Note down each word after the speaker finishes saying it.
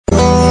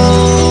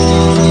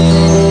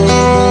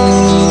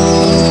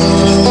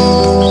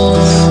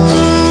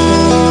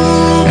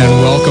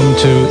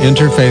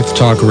Interfaith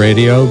Talk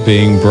Radio,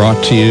 being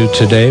brought to you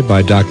today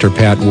by Dr.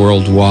 Pat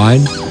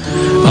Worldwide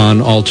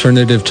on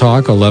Alternative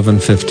Talk,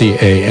 1150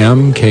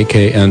 AM,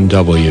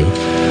 KKNW,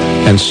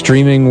 and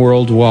streaming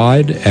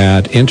worldwide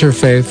at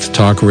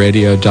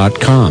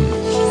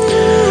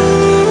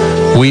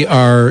interfaithtalkradio.com. We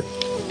are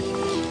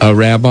a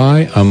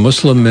rabbi, a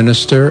Muslim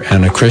minister,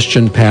 and a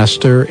Christian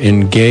pastor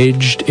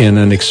engaged in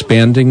an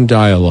expanding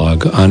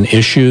dialogue on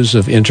issues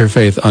of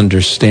interfaith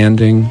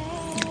understanding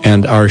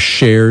and our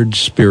shared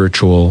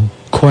spiritual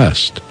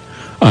quest.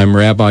 I'm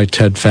Rabbi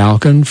Ted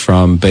Falcon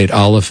from Beit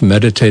Aleph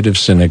Meditative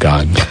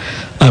Synagogue.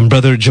 I'm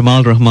Brother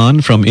Jamal Rahman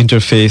from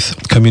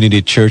Interfaith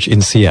Community Church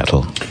in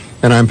Seattle.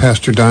 And I'm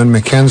Pastor Don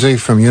McKenzie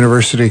from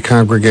University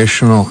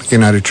Congregational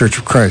United Church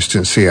of Christ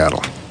in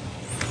Seattle.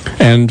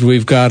 And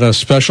we've got a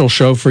special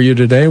show for you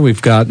today.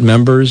 We've got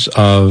members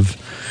of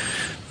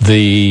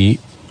the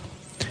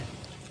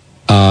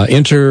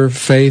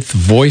Interfaith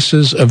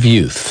Voices of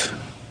Youth,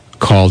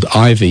 called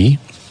Ivy,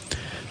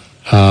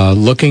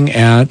 looking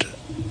at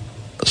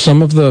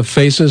some of the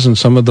faces and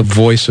some of the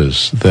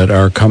voices that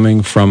are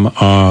coming from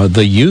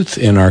the youth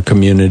in our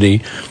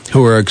community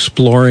who are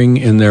exploring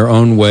in their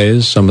own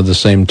ways some of the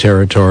same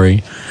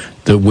territory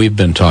that we've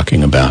been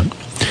talking about.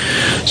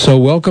 So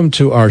welcome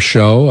to our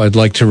show. I'd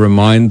like to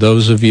remind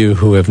those of you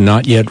who have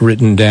not yet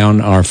written down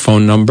our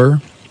phone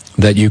number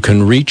that you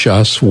can reach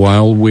us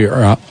while we're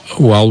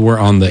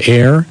on the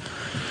air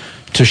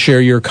to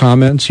share your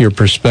comments, your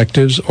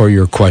perspectives, or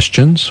your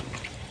questions.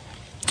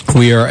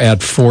 We are at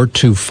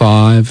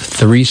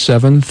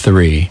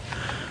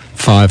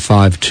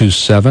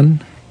 425-373-5527,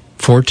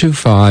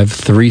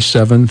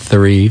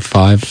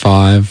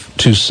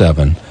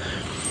 425-373-5527.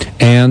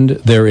 And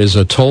there is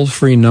a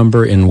toll-free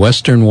number in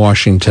Western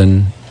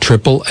Washington,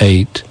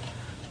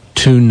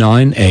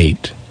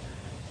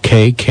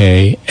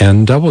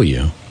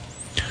 888-298-KKNW.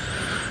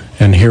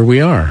 And here we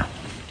are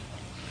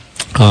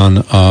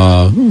on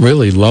a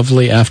really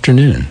lovely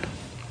afternoon.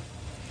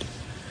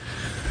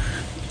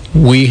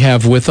 We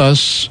have with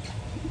us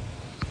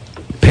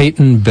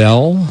Peyton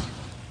Bell,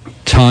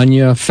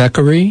 Tanya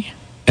Feckery,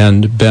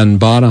 and Ben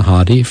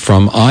Bonahati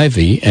from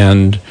Ivy.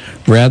 And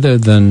rather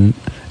than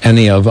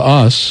any of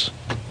us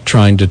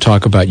trying to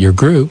talk about your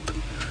group,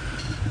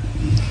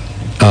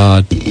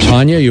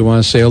 Tanya, you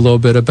want to say a little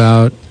bit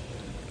about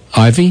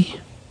Ivy?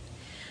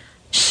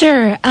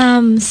 Sure.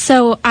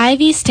 So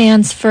Ivy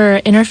stands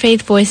for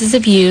Interfaith Voices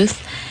of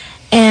Youth,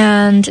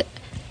 and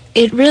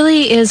it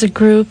really is a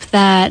group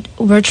that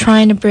we're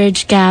trying to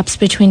bridge gaps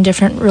between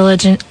different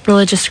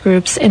religious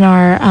groups in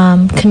our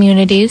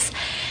communities.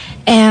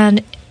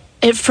 And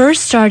it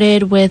first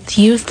started with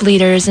youth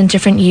leaders in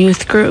different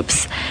youth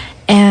groups.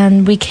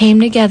 And we came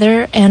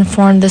together and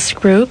formed this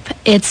group.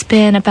 It's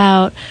been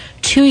about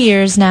 2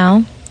 years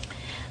now.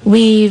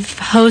 We've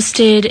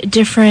hosted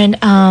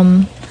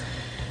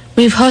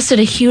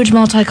a huge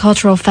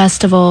multicultural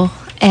festival,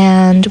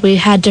 and we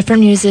had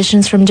different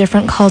musicians from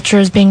different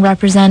cultures being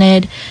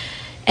represented,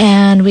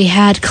 and we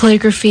had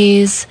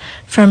calligraphies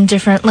from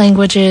different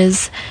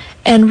languages.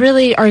 And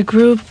really, our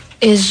group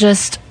is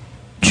just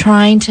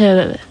trying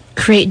to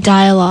create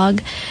dialogue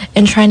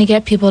and trying to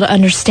get people to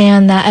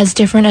understand that as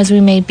different as we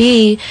may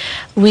be,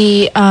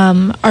 we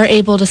are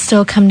able to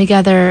still come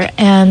together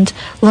and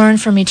learn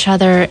from each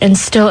other and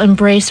still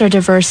embrace our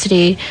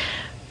diversity,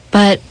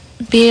 but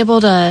be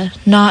able to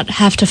not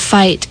have to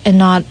fight and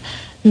not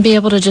be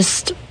able to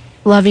just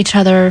love each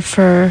other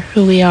for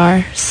who we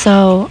are.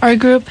 So our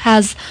group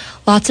has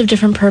lots of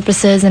different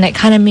purposes, and it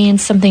kind of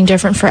means something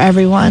different for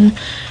everyone,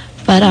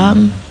 but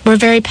we're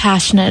very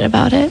passionate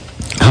about it.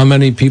 How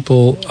many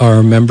people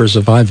are members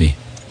of Ivy?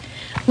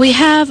 We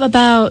have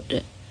about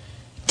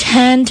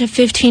 10 to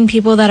 15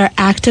 people that are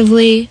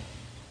actively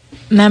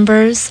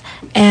members,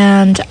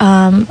 and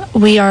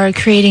we are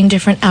creating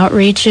different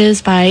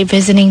outreaches by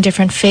visiting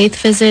different faith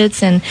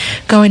visits and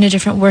going to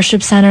different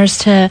worship centers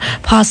to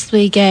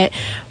possibly get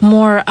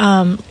more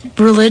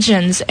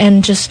religions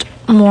and just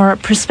more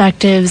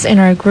perspectives in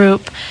our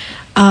group.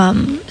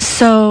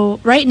 So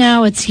right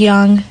now it's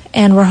young,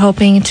 and we're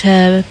hoping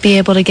to be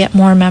able to get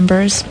more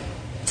members.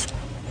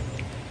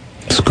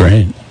 That's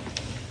great.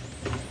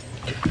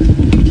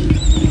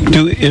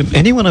 Do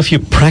any one of you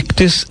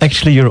practice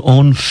actually your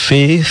own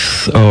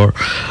faith, or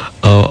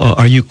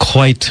are you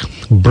quite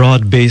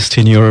broad-based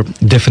in your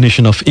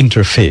definition of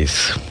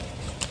interfaith?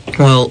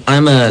 Well,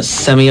 I'm a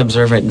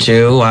semi-observant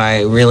Jew.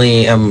 I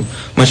really am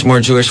much more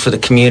Jewish for the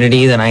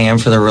community than I am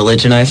for the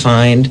religion, I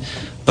find.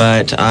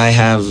 But I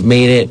have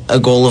made it a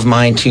goal of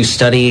mine to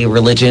study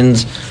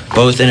religions,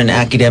 both in an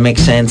academic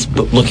sense,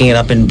 looking it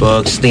up in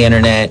books, the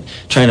internet,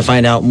 trying to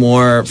find out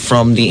more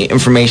from the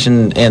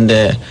information and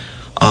the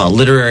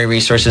literary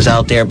resources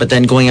out there, but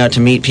then going out to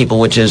meet people,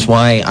 which is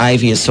why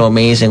Ivy is so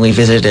amazing. We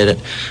visited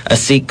a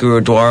Sikh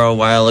Gurudwara a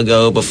while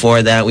ago.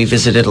 Before that, we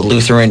visited a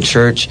Lutheran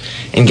church,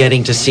 and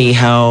getting to see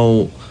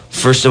how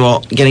first of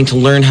all, getting to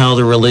learn how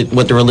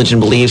what the religion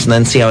believes, and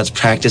then see how it's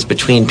practiced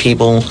between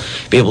people,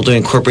 be able to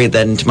incorporate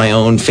that into my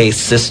own faith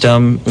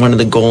system. One of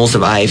the goals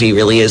of Ivy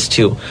really is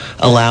to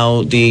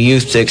allow the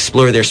youth to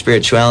explore their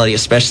spirituality,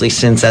 especially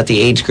since at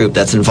the age group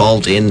that's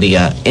involved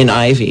in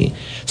Ivy,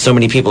 so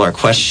many people are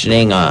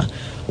questioning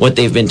what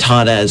they've been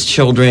taught as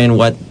children,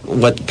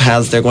 what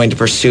paths they're going to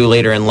pursue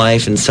later in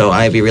life. And so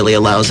Ivy really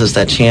allows us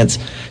that chance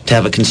to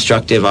have a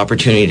constructive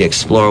opportunity to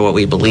explore what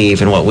we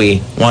believe and what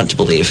we want to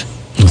believe.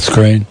 That's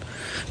great.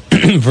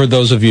 For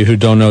those of you who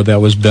don't know, that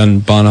was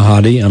Ben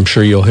Bonahati. I'm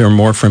sure you'll hear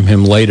more from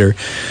him later.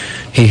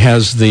 He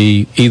has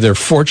the either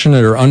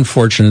fortunate or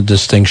unfortunate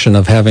distinction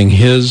of having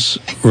his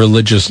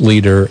religious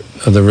leader,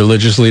 the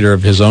religious leader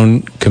of his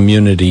own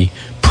community,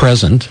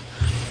 present,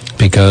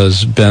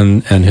 because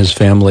Ben and his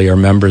family are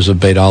members of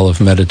Beit Aleph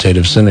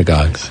Meditative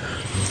Synagogue.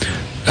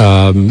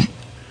 You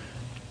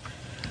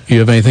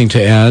have anything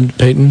to add,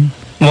 Peyton?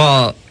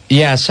 Well,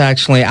 yes,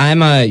 actually.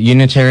 I'm a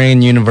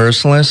Unitarian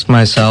Universalist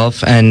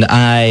myself, and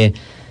I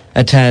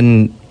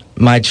attend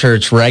my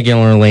church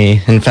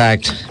regularly. In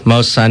fact,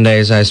 most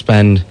Sundays I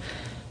spend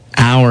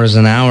hours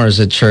and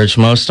hours at church,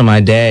 most of my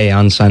day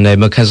on Sunday,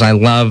 because I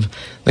love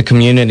the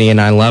community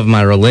and I love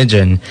my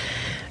religion.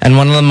 And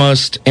one of the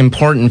most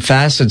important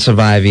facets of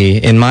Ivy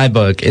in my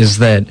book is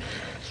that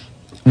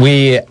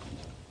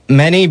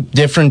many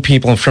different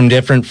people from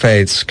different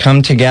faiths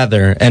come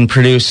together and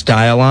produce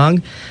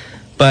dialogue,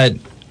 but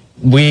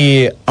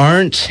we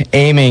aren't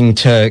aiming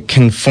to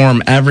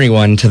conform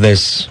everyone to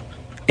this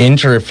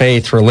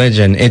interfaith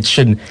religion. It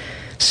should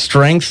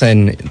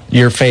strengthen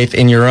your faith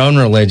in your own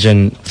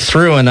religion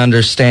through an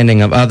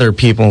understanding of other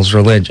people's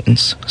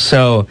religions.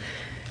 So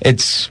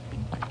it's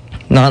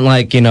not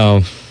like,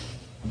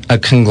 a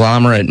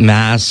conglomerate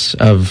mass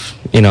of,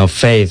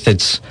 faith.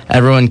 It's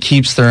everyone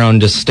keeps their own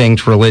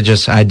distinct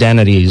religious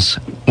identities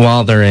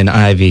while they're in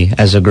Ivy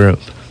as a group.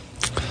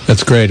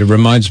 That's great. It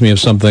reminds me of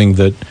something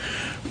that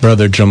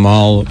Brother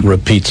Jamal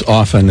repeats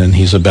often, and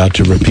he's about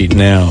to repeat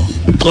now.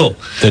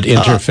 That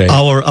interfaith.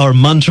 Our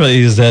mantra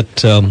is that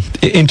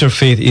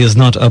interfaith is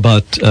not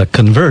about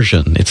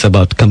conversion. It's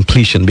about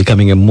completion,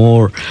 becoming a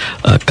more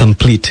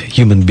complete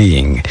human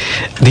being.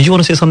 Did you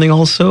want to say something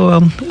also,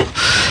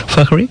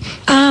 Fakhri?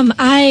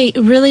 I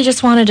really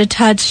just wanted to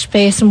touch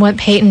base on what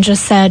Peyton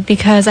just said,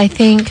 because I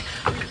think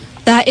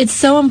that it's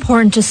so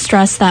important to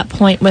stress that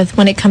point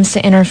when it comes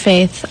to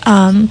interfaith,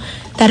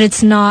 that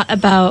it's not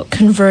about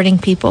converting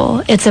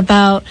people. It's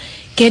about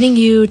getting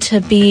you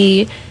to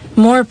be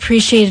more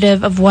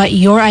appreciative of what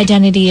your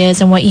identity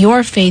is and what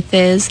your faith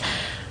is.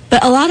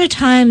 But a lot of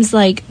times,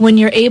 when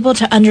you're able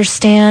to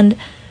understand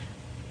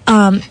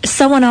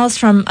someone else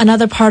from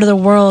another part of the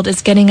world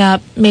is getting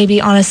up maybe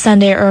on a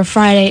Sunday or a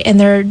Friday, and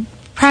they're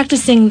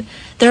practicing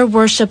their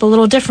worship a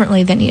little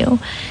differently than you.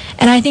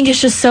 And I think it's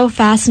just so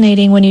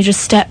fascinating when you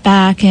just step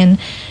back and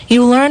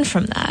you learn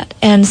from that.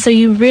 And so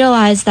you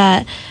realize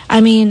that,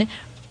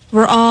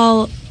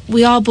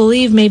 we all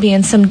believe maybe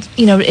in some,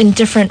 in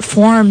different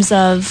forms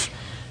of,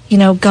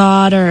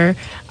 God or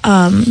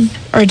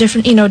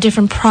different,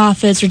 different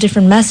prophets or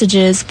different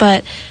messages.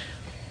 But,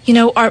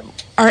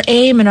 our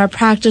aim and our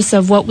practice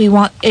of what we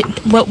want,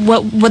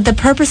 what the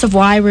purpose of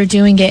why we're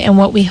doing it and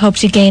what we hope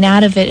to gain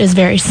out of it is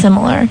very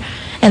similar.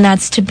 And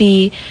that's to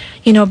be,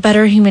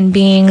 better human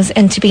beings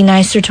and to be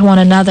nicer to one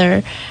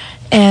another.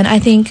 And I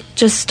think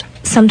just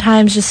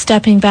sometimes just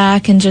stepping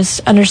back and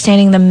just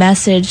understanding the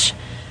message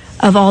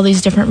of all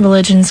these different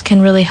religions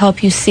can really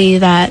help you see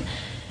that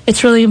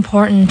it's really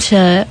important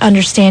to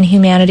understand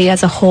humanity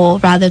as a whole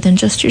rather than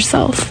just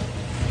yourself.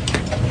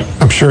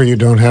 I'm sure you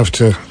don't have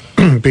to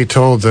be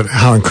told that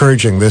how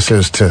encouraging this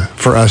is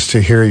for us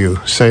to hear you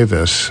say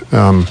this.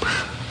 I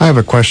have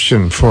a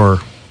question for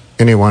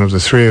any one of the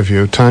three of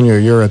you. Tanya,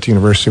 you're at the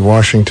University of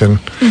Washington.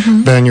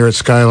 Mm-hmm. Ben, you're at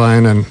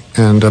Skyline, and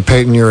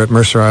Peyton, you're at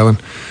Mercer Island.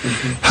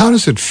 Mm-hmm. How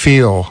does it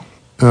feel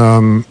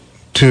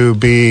to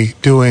be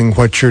doing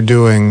what you're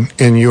doing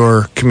in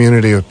your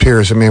community of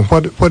peers?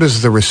 What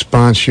is the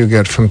response you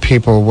get from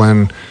people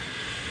when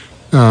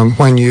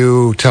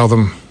you tell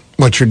them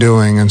what you're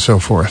doing and so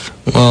forth?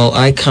 Well,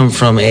 I come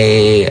from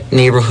a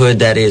neighborhood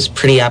that is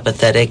pretty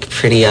apathetic,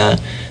 pretty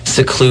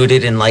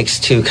secluded, and likes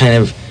to kind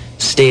of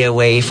stay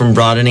away from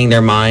broadening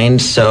their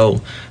mind. So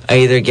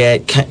I either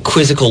get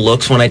quizzical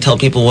looks when I tell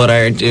people what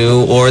I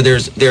do, or there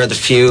are the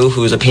few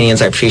whose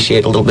opinions I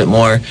appreciate a little bit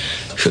more,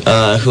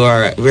 who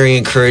are very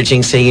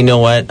encouraging, say, you know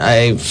what,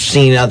 I've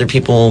seen other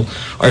people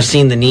or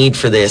seen the need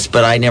for this,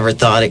 but I never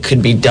thought it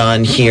could be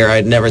done here.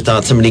 I'd never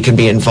thought somebody could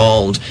be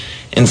involved.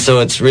 And so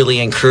it's really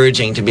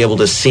encouraging to be able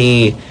to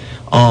see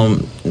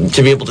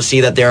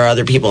that there are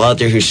other people out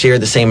there who share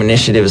the same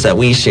initiatives that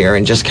we share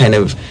and just kind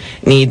of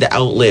need the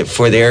outlet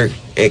for their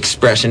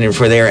expression and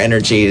for their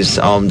energies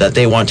that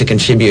they want to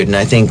contribute. And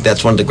I think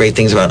that's one of the great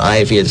things about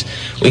Ivy is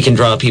we can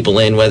draw people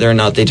in whether or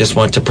not they just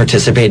want to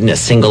participate in a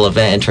single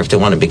event or if they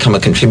want to become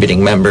a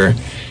contributing member,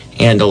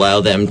 and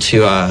allow them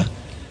to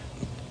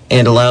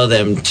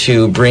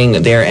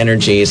bring their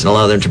energies and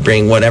allow them to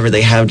bring whatever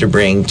they have to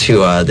bring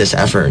to this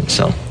effort.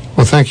 So.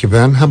 Well, thank you,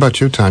 Ben. How about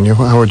you, Tanya?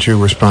 How would you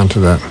respond to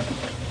that?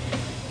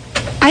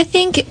 I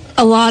think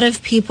a lot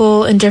of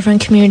people in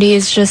different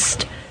communities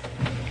just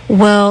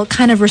will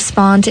kind of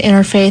respond to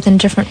interfaith in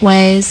different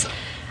ways.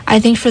 I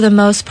think for the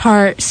most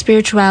part,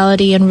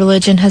 spirituality and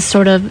religion has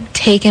sort of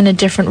taken a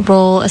different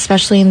role,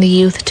 especially in the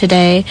youth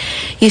today.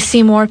 You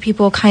see more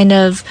people kind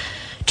of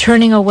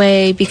turning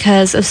away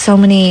because of so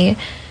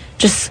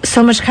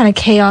much kind of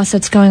chaos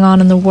that's going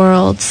on in the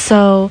world.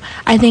 So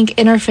I think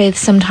interfaith,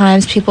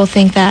 sometimes people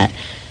think that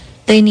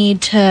they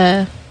need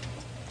to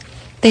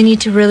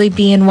really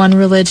be in one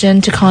religion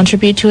to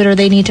contribute to it, or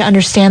they need to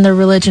understand their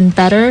religion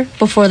better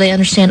before they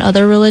understand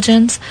other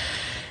religions,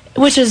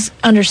 which is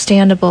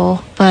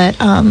understandable. But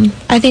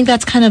I think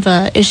that's kind of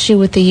a issue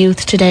with the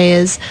youth today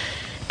is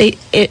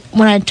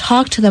when I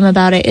talk to them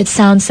about it, it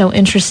sounds so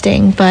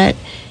interesting, but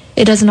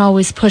it doesn't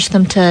always push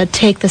them to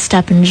take the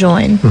step and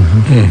join.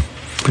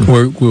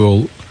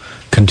 We'll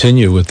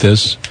continue with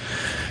this.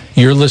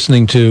 You're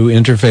listening to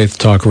Interfaith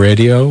Talk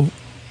Radio.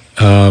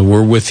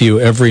 We're with you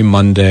every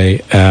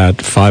Monday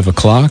at 5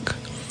 o'clock,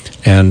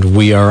 and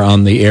we are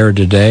on the air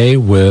today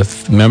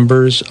with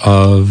members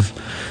of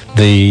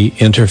the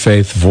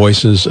Interfaith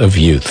Voices of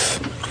Youth.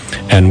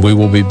 And we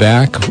will be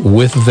back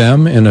with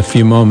them in a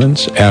few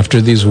moments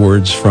after these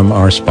words from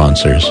our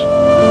sponsors.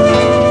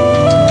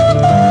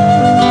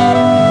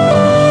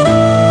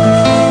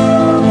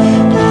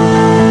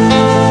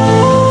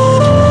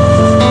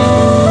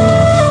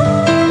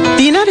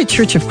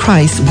 Church of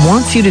Christ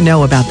wants you to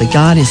know about the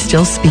God is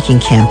Still Speaking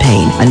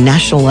campaign, a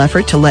national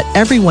effort to let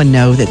everyone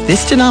know that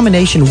this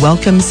denomination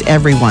welcomes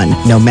everyone,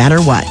 no matter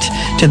what,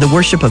 to the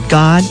worship of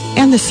God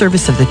and the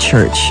service of the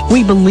church.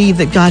 We believe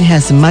that God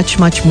has much,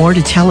 much more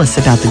to tell us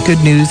about the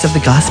good news of the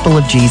gospel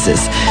of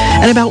Jesus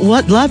and about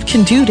what love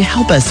can do to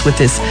help us with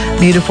this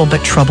beautiful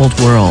but troubled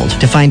world.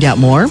 To find out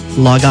more,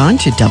 log on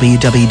to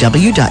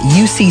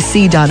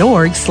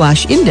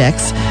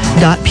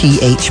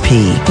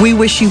www.ucc.org/index.php. We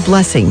wish you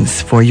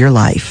blessings for your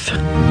life.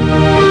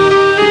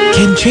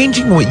 Can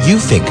changing what you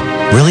think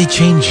really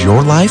change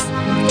your life?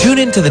 Tune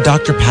in to the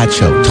Dr. Pat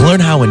Show to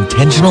learn how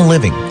intentional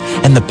living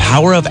and the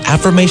power of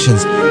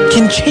affirmations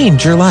can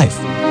change your life.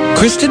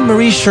 Kristen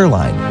Marie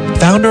Sherline,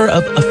 founder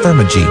of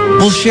Affirmagy,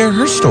 will share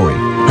her story,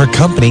 her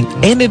company,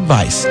 and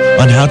advice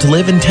on how to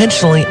live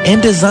intentionally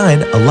and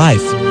design a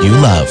life you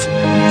love.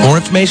 More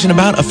information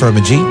about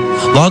Affirmagy,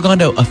 log on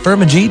to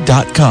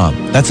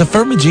affirmagy.com. That's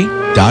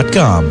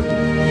affirmagy.com.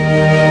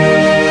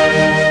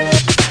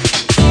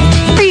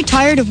 Are you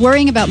tired of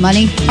worrying about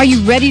money? Are you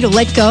ready to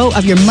let go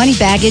of your money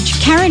baggage?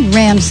 Karen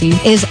Ramsey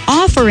is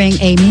offering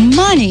a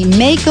money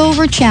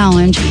makeover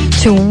challenge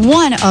to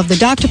one of the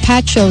Dr.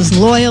 Pat Show's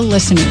loyal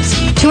listeners.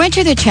 To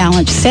enter the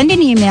challenge, send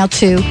an email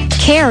to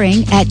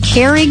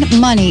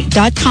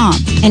caring@caringmoney.com,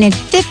 and in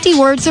 50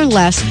 words or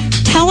less,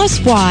 tell us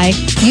why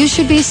you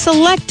should be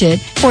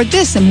selected for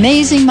this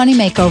amazing money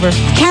makeover.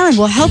 Karen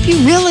will help you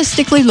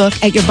realistically look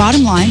at your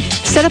bottom line,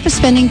 set up a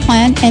spending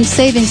plan and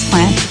savings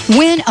plan.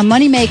 Win a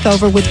money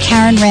makeover with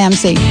Karen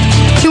Ramsey.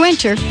 To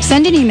enter,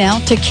 send an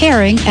email to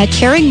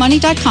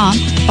caring@caringmoney.com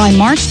by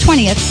March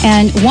 20th,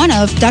 and one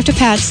of Dr.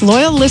 Pat's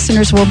loyal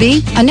listeners will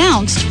be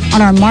announced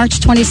on our March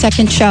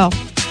 22nd show.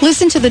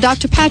 Listen to The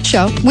Dr. Pat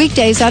Show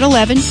weekdays at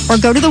 11 or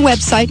go to the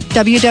website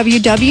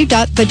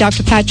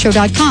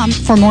www.thedrpatshow.com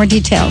for more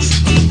details.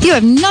 You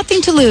have nothing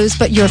to lose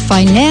but your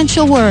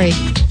financial worry.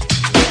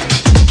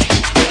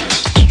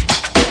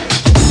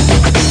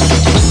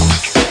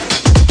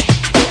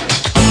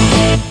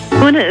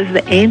 Huna is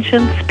the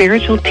ancient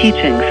spiritual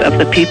teachings of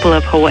the people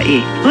of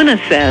Hawaii. Huna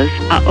says,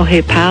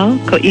 "A'ohe pau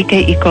ko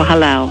ike iko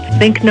halau."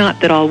 Think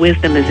not that all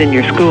wisdom is in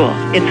your school.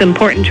 It's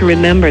important to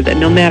remember that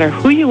no matter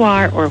who you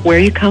are or where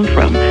you come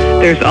from,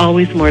 there's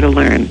always more to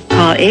learn.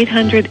 Call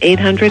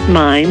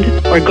 800-800-MIND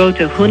or go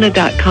to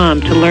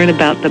huna.com to learn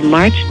about the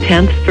March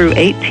 10th through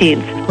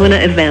 18th Huna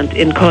event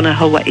in Kona,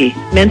 Hawaii.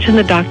 Mention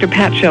the Dr.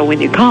 Pat Show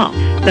when you call.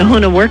 The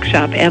Huna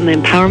Workshop and the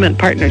Empowerment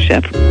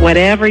Partnership.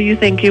 Whatever you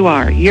think you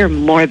are, you're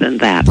more than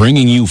that.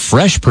 Bringing you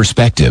fresh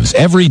perspectives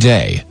every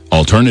day.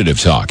 Alternative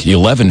Talk,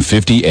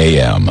 1150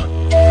 AM.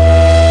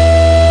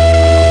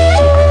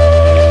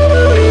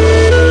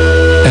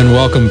 And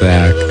welcome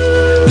back.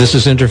 This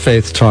is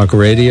Interfaith Talk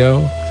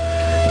Radio,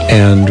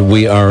 and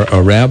we are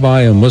a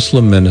rabbi, a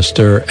Muslim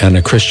minister, and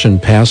a Christian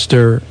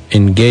pastor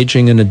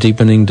engaging in a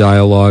deepening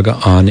dialogue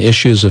on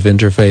issues of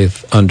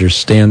interfaith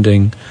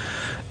understanding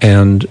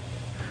and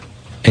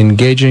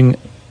engaging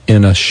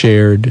in a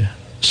shared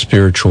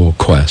spiritual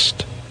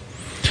quest.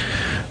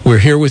 We're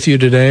here with you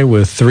today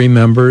with three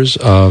members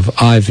of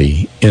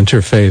Ivy,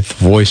 Interfaith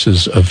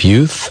Voices of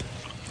Youth.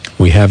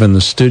 We have in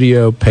the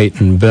studio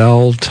Peyton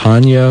Bell,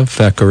 Tanya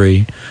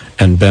Feckery,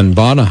 and Ben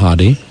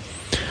Bonahati.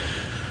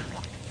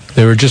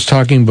 They were just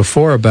talking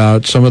before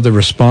about some of the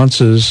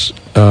responses.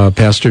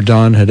 Pastor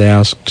Don had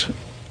asked,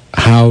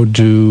 how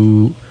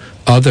do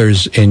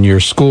others in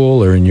your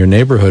school or in your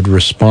neighborhood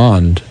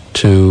respond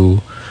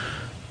to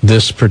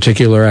this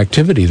particular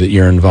activity that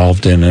you're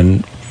involved in?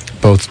 And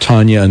both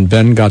Tanya and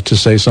Ben got to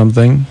say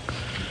something.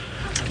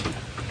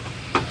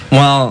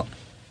 Well,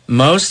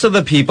 most of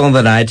the people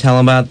that I tell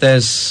about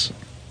this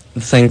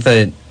think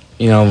that,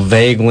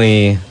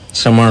 vaguely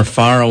somewhere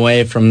far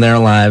away from their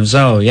lives,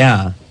 oh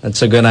yeah,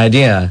 that's a good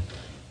idea.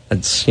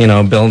 That's,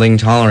 building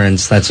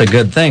tolerance. That's a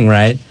good thing,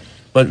 right?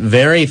 But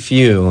very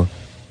few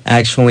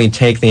actually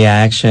take the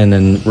action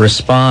and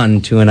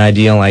respond to an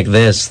idea like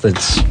this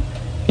that's,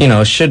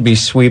 should be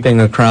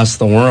sweeping across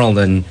the world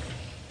and,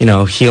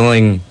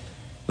 healing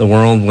the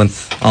world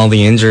with all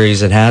the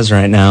injuries it has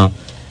right now.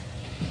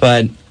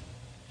 But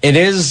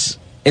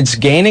it's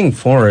gaining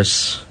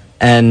force,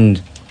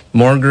 and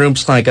more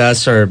groups like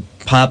us are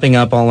popping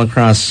up all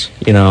across,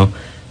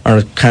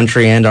 our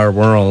country and our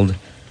world.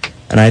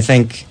 And I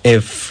think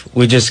if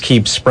we just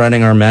keep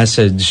spreading our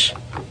message,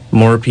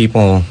 more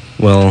people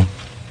will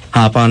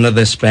hop onto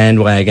this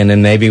bandwagon,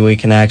 and maybe we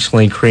can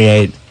actually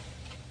create,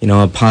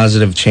 a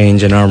positive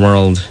change in our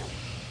world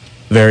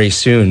very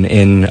soon,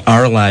 in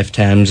our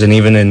lifetimes and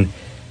even in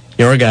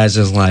your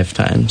guys'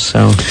 lifetimes.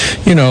 So,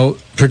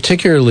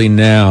 particularly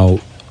now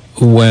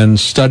when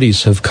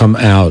studies have come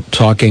out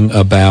talking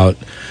about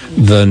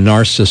the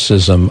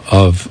narcissism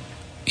of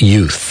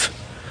youth,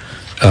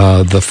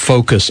 the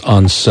focus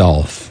on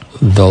self,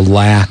 the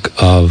lack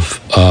of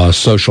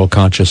social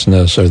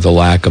consciousness or the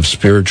lack of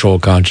spiritual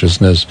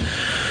consciousness,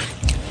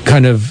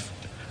 kind of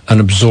an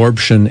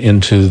absorption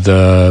into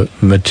the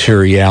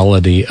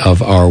materiality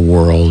of our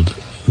world,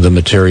 the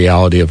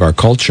materiality of our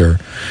culture.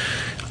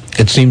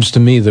 It seems to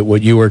me that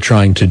what you are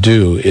trying to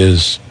do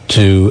is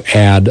to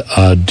add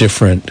a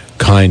different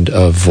kind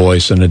of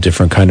voice and a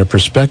different kind of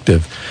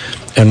perspective.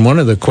 And one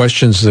of the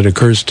questions that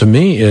occurs to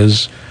me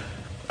is,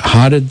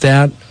 how did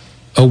that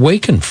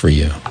awaken for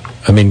you?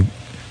 I mean,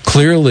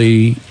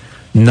 clearly,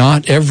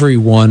 not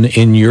everyone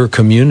in your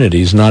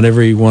communities, not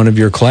every one of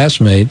your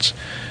classmates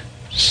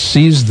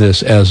sees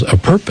this as a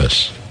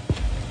purpose.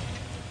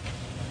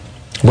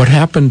 What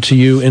happened to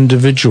you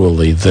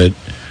individually that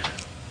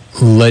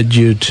led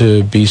you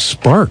to be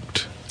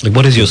sparked? Like,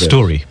 what is your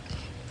story?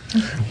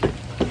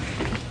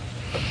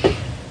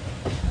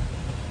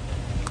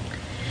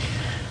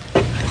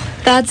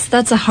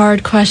 That's a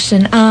hard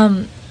question.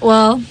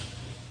 Well,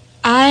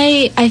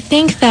 I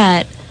think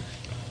that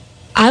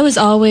I was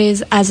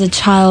always, as a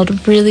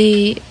child,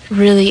 really,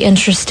 really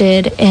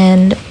interested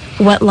in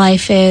what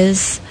life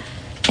is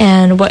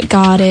and what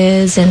God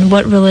is and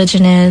what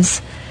religion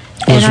is.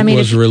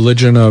 Was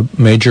religion a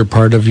major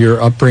part of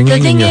your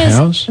upbringing in your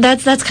house?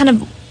 That's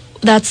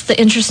the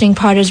interesting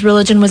part, is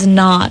religion was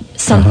not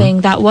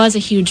something that was a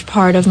huge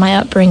part of my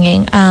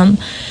upbringing.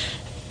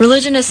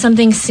 Religion is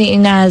something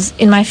seen as,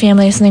 in my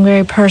family, as something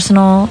very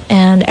personal,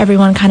 and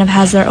everyone kind of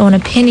has their own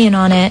opinion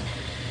on it.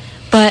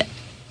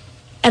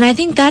 And I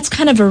think that's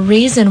kind of a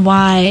reason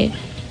why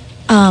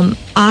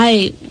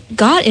I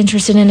got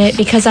interested in it,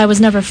 because I was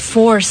never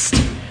forced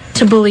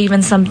to believe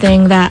in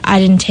something that I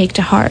didn't take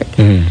to heart.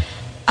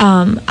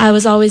 I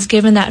was always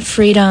given that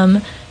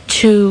freedom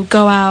to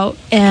go out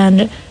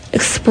and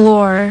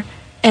explore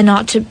and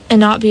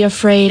not be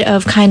afraid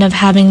of kind of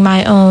having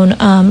my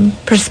own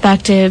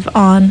perspective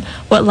on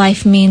what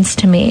life means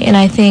to me. And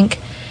I think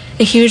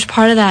a huge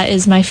part of that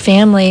is my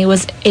family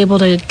was able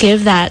to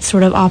give that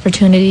sort of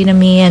opportunity to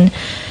me. And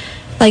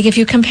like, if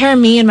you compare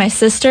me and my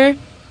sister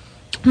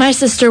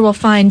will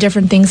find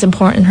different things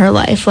important in her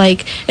life,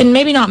 like, and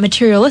maybe not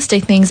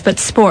materialistic things, but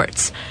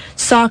sports,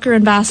 soccer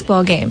and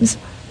basketball games,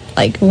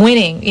 like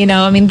winning,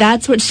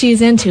 that's what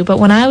she's into. But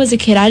when I was a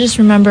kid, I just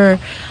remember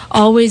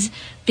always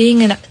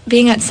being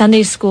at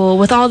Sunday school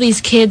with all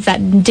these kids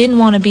that didn't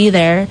want to be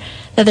there,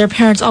 that their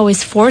parents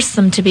always forced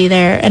them to be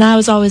there. And I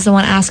was always the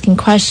one asking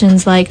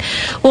questions like,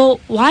 well,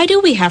 why do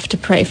we have to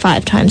pray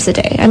 5 times a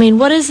day? I mean,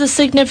 what is the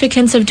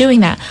significance of doing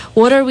that?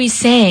 What are we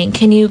saying?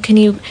 Can you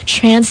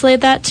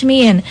translate that to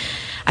me? And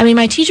I mean,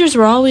 my teachers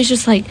were always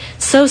just like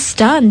so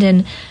stunned,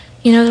 and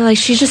they're like,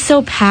 she's just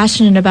so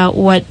passionate about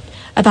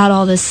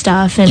all this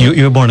stuff. And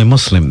you were born a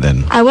Muslim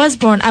then? I was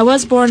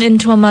born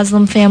into a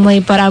Muslim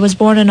family, but I was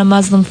born in a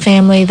Muslim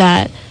family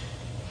that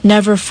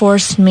never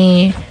forced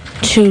me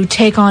to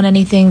take on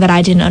anything that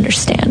I didn't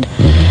understand.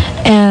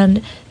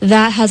 And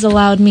that has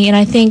allowed me, and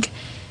I think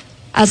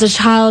as a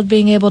child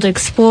being able to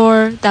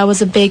explore, that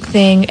was a big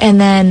thing.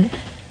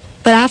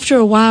 But after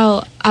a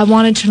while, I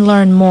wanted to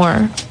learn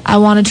more. I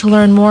wanted to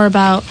learn more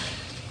about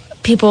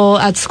people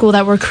at school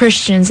that were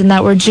Christians and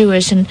that were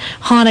Jewish, and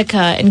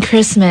Hanukkah and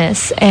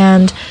Christmas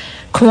and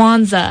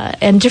Kwanzaa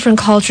and different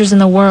cultures in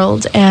the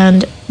world.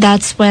 And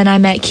that's when I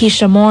met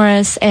Keisha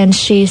Morris, and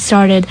she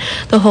started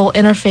the whole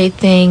interfaith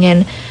thing.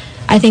 And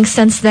I think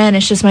since then,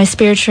 it's just my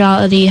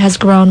spirituality has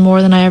grown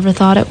more than I ever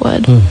thought it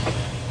would.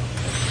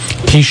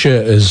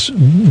 Keisha has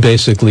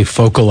basically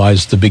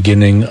focalized the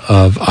beginning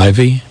of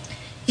Ivy?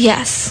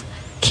 Yes.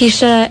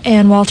 Keisha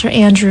and Walter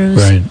Andrews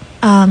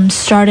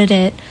started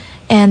it,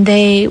 and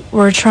they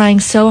were trying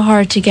so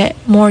hard to get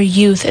more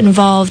youth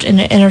involved in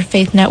an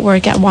interfaith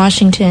network at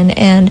Washington.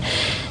 And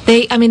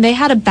they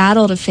had a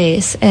battle to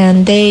face,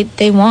 and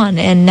they won.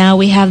 And now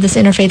we have this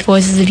Interfaith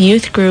Voices of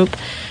Youth group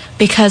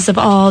because of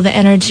all the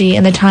energy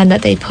and the time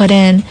that they put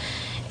in.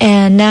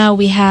 And now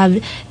we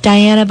have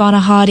Diana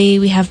Bonahati,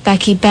 we have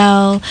Becky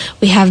Bell,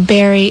 we have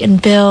Barry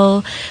and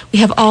Bill. We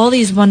have all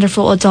these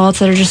wonderful adults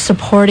that are just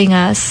supporting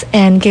us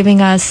and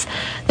giving us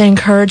the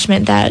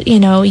encouragement that, you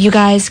know, you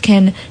guys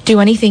can do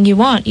anything you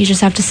want. You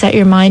just have to set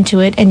your mind to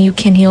it and you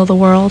can heal the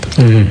world.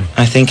 Mm-hmm.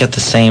 I think at the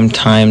same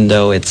time,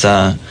 though, it's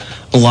a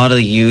lot of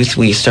the youth,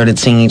 we started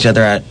seeing each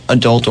other at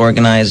adult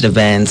organized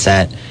events,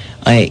 at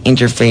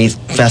interfaith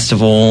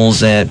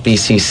festivals, at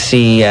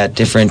BCC, at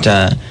different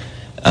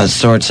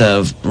sorts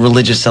of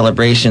religious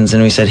celebrations,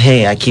 and we said,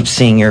 hey, I keep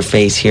seeing your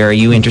face here. Are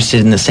you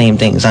interested in the same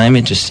things I'm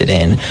interested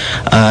in?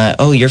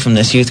 Oh, you're from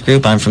this youth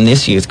group, I'm from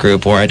this youth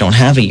group, or I don't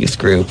have a youth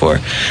group. Or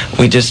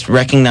we just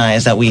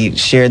recognized that we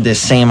shared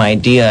this same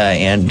idea,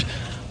 and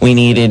we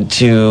needed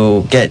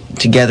to get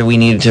together. We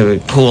needed to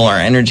pool our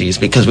energies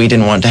because we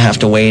didn't want to have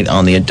to wait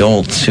on the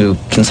adults who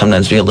can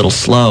sometimes be a little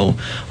slow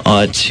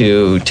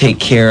to take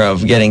care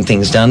of getting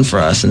things done for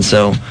us. And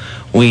so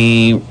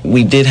we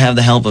did have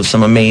the help of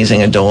some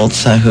amazing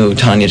adults who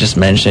Tanya just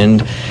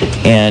mentioned,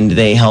 and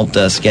they helped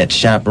us get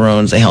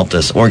chaperones. They helped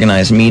us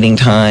organize meeting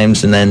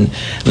times, and then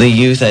the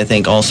youth, I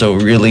think, also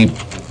really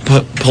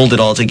pulled it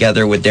all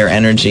together with their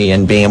energy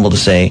and being able to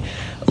say,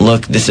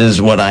 look, this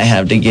is what I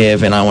have to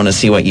give, and I want to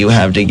see what you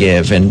have to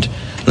give, and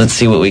let's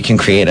see what we can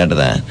create out of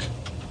that.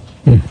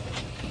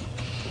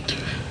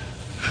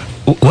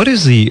 What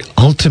is the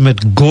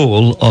ultimate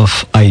goal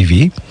of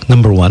Ivy,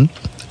 number one?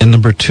 And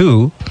number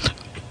two,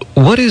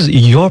 what is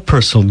your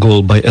personal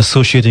goal by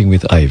associating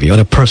with Ivy on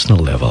a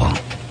personal level?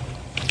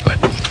 Go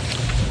ahead.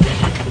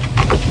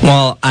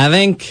 Well, I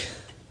think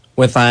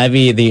with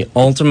Ivy, the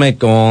ultimate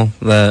goal,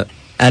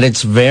 at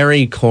its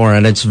very core,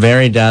 at its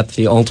very depth,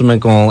 the ultimate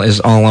goal is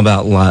all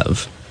about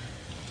love.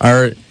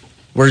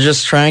 We're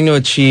just trying to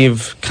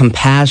achieve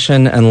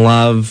compassion and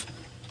love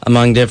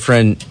among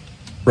different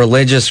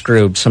religious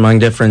groups, among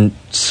different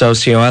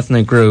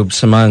socioethnic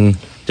groups, among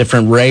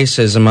different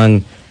races,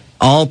 among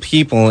all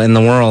people in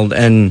the world.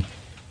 And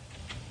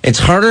it's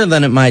harder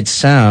than it might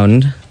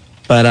sound,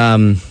 but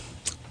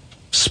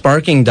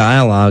sparking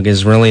dialogue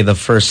is really the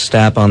first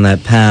step on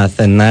that path.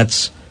 And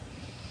that's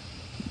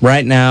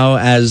right now,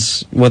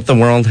 as with the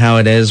world how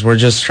it is, we're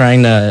just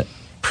trying to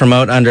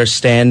promote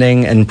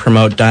understanding and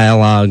promote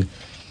dialogue.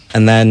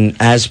 And then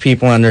as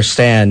people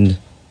understand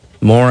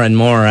more and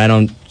more, I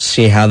don't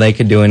see how they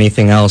could do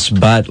anything else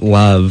but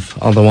love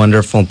all the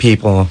wonderful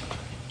people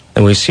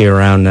that we see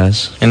around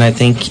us. And I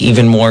think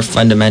even more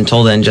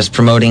fundamental than just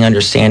promoting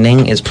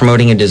understanding is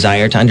promoting a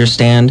desire to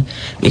understand,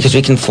 because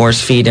we can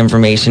force feed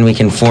information, we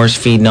can force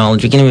feed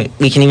knowledge, we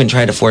can even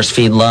try to force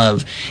feed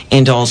love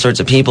into all sorts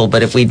of people,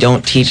 but if we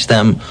don't teach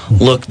them,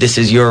 look, this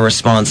is your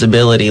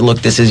responsibility,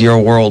 look, this is your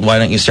world, why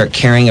don't you start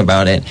caring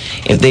about it?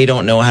 If they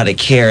don't know how to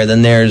care,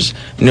 then there's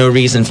no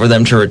reason for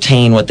them to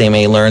retain what they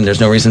may learn,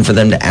 there's no reason for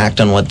them to act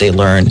on what they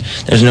learn,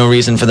 there's no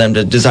reason for them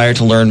to desire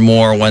to learn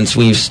more once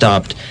we've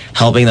stopped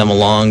helping them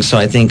along. So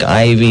I think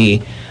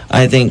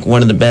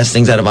one of the best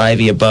things out of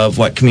Ivy, above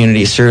what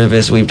community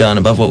service we've done,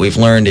 above what we've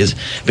learned, is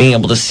being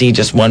able to see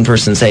just one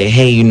person say,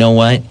 hey, you know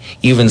what?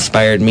 You've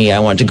inspired me. I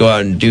want to go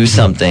out and do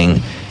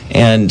something.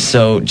 And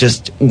so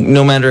just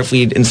no matter if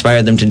we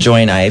inspire them to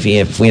join Ivy,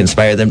 if we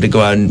inspire them to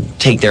go out and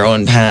take their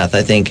own path,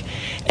 I think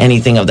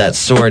anything of that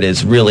sort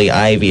is really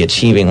Ivy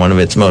achieving one of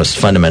its most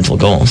fundamental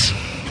goals.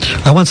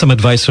 I want some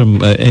advice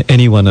from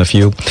any one of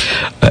you.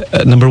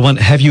 Number one,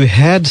 have you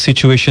had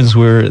situations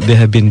where there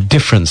have been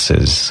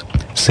differences,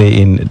 say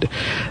in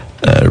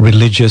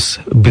religious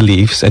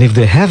beliefs? And if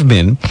there have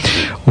been,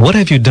 what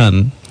have you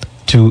done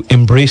to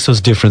embrace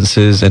those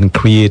differences and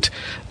create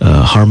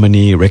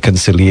harmony,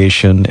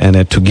 reconciliation, and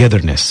a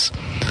togetherness?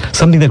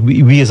 Something that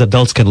we as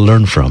adults can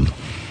learn from.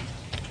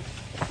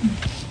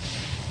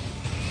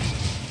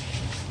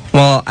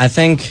 Well, I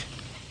think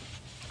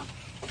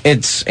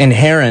it's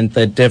inherent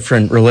that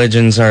different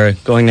religions are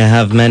going to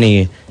have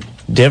many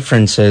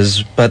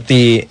differences, but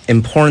the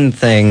important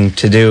thing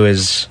to do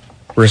is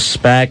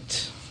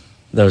respect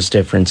those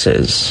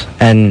differences.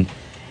 And,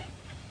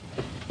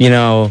 you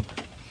know,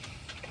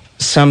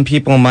 some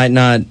people might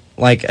not,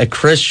 like a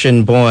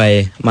Christian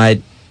boy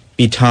might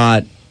be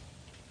taught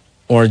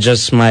or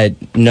just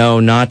might know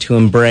not to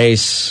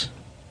embrace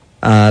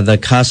the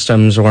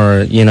customs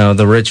or, you know,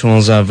 the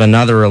rituals of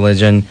another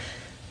religion,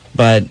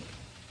 but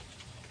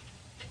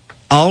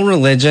all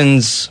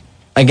religions,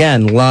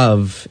 again,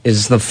 love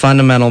is the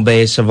fundamental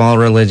base of all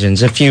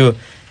religions. If you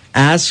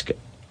ask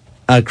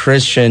a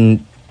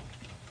Christian,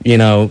 you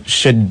know,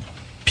 should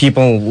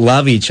people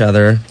love each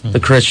other,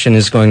 the Christian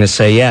is going to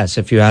say yes.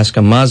 If you ask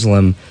a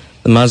Muslim,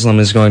 the Muslim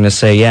is going to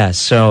say yes.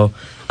 So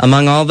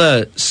among all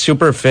the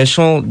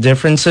superficial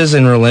differences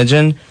in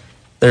religion,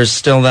 there's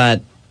still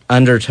that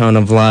undertone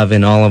of love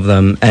in all of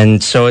them.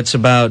 And so it's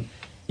about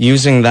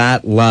using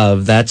that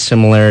love, that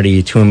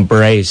similarity to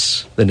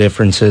embrace the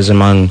differences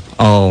among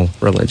all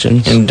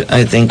religions. And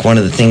I think one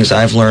of the things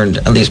I've learned,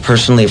 at least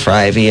personally for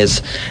Ivy,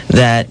 is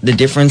that the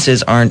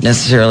differences aren't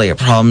necessarily a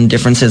problem.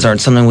 Differences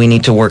aren't something we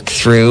need to work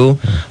through.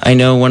 I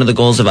know one of the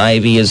goals of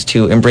Ivy is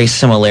to embrace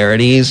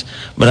similarities,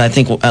 but I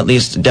think at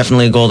least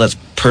definitely a goal that's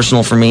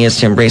personal for me is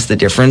to embrace the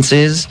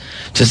differences,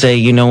 to say,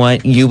 you know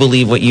what you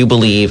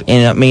believe,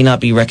 and it may not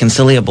be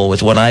reconcilable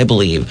with what I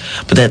believe,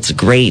 but that's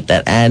great.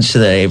 That adds to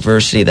the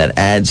diversity, that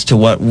adds to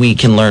what we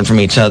can learn from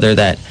each other,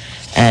 that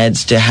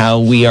adds to how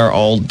we are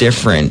all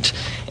different.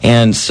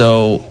 And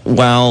so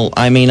while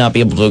I may not be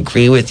able to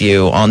agree with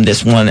you on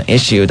this one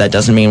issue, that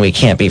doesn't mean we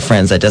can't be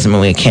friends. That doesn't mean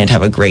we can't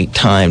have a great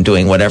time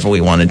doing whatever we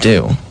want to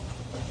do.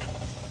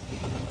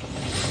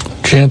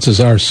 Chances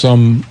are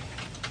some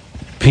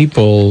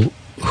people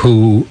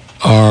who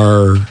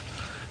are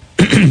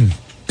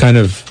kind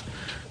of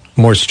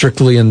more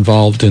strictly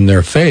involved in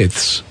their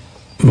faiths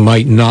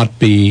might not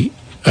be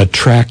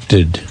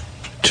attracted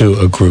to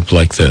a group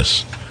like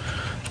this.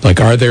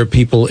 Like, are there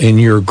people in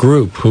your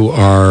group who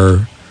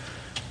are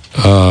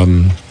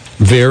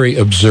very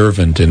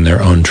observant in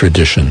their own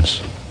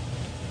traditions?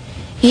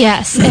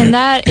 Yes, and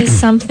that is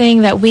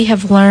something that we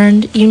have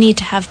learned. You need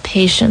to have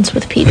patience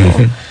with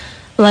people.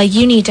 Like,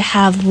 you need to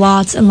have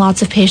lots and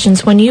lots of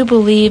patience. When you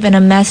believe in a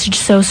message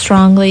so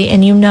strongly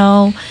and you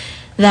know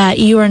that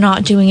you are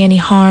not doing any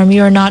harm,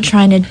 you are not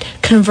trying to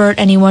convert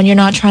anyone, you're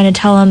not trying to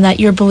tell them that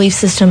your belief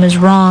system is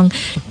wrong,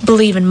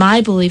 believe in my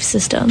belief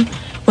system.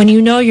 When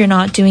you know you're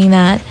not doing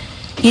that,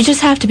 you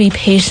just have to be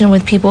patient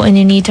with people, and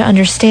you need to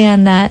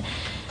understand that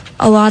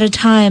a lot of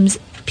times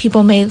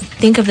people may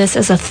think of this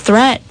as a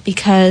threat,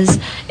 because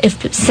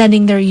if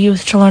sending their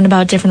youth to learn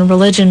about different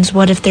religions,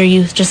 what if their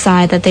youth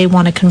decide that they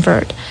want to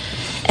convert?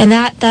 And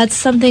that's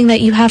something that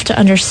you have to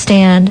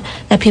understand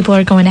that people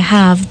are going to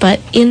have.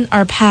 But in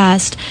our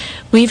past,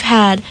 we've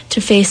had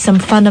to face some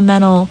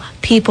fundamental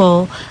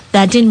people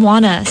that didn't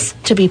want us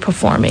to be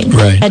performing,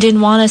 that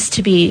didn't want us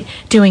to be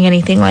doing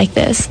anything like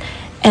this.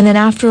 And then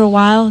after a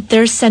while,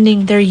 they're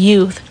sending their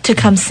youth to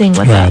come sing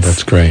with us. Wow,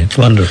 that's great.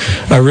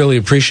 Wonderful. I really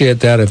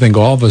appreciate that. I think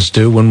all of us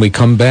do. When we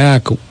come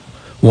back,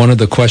 one of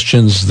the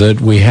questions that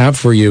we have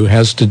for you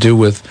has to do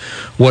with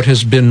what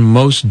has been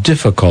most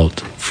difficult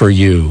for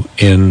you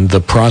in the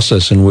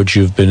process in which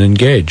you've been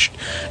engaged,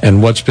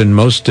 and what's been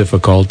most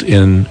difficult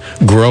in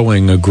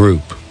growing a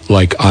group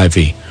like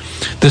Ivy.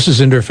 This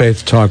is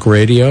Interfaith Talk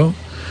Radio.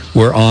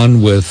 We're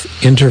on with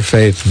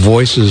Interfaith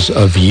Voices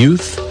of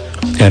Youth,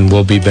 and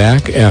we'll be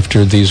back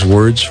after these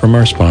words from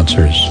our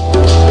sponsors.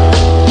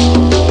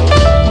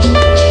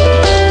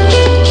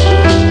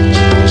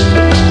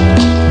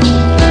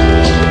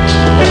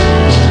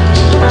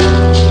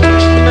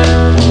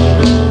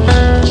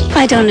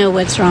 I don't know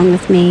what's wrong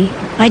with me.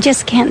 I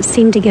just can't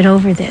seem to get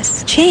over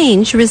this.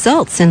 Change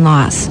results in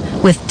loss.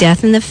 With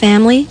death in the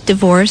family,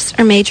 divorce,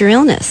 or major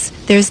illness,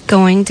 there's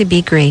going to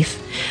be grief.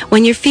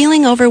 When you're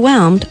feeling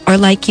overwhelmed or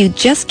like you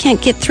just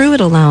can't get through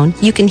it alone,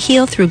 you can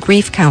heal through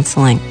grief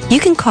counseling.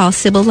 You can call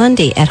Sybil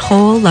Lundy at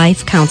Whole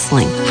Life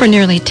Counseling. For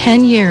nearly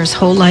 10 years,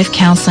 Whole Life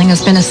Counseling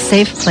has been a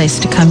safe place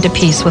to come to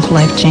peace with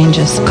life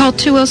changes. Call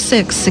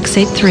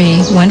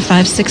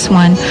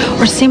 206-683-1561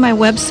 or see my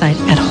website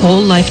at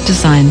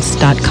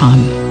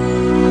wholelifedesigns.com.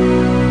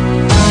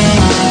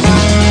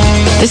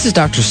 This is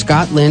Dr.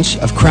 Scott Lynch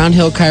of Crown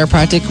Hill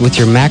Chiropractic with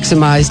your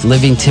Maximized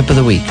Living Tip of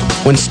the Week.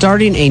 When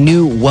starting a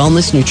new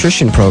wellness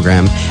nutrition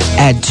program,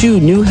 add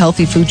 2 new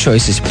healthy food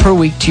choices per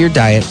week to your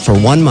diet for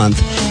 1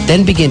 month,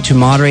 then begin to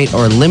moderate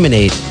or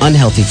eliminate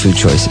unhealthy food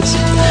choices.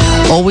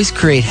 Always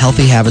create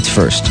healthy habits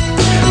first.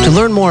 To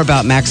learn more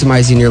about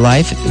maximizing your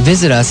life,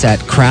 visit us at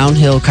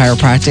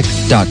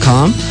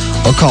crownhillchiropractic.com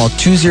or call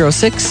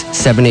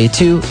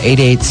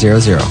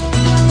 206-782-8800.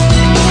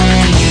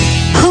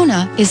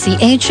 Is the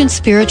ancient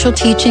spiritual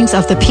teachings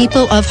of the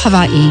people of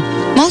Hawaii.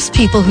 Most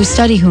people who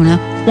study Huna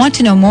want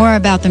to know more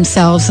about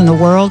themselves and the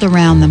world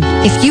around them.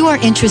 If you are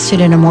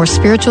interested in a more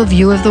spiritual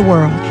view of the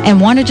world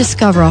and want to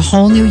discover a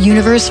whole new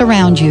universe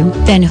around you,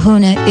 then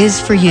Huna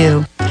is for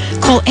you.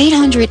 Call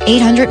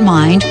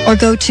 800-800-MIND or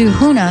go to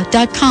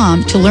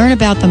huna.com to learn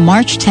about the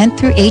March 10th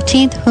through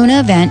 18th Huna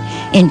event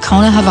in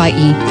Kona,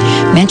 Hawaii.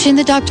 Mention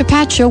the Dr.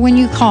 Pat Show when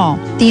you call.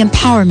 The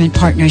Empowerment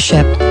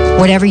Partnership.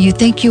 Whatever you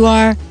think you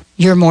are,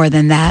 you're more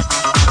than that.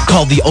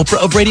 Called the Oprah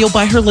of radio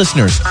by her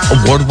listeners.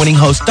 Award-winning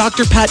host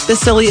Dr. Pat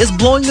Baccili is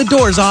blowing the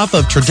doors off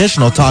of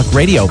traditional talk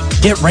radio.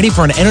 Get ready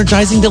for an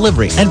energizing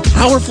delivery and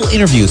powerful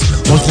interviews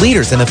with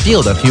leaders in the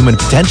field of human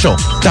potential.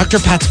 Dr.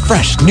 Pat's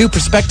fresh, new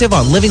perspective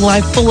on living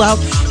life full out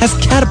has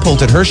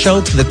catapulted her show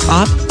to the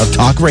top of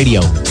talk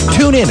radio.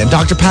 Tune in and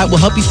Dr. Pat will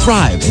help you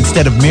thrive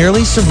instead of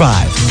merely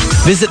survive.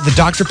 Visit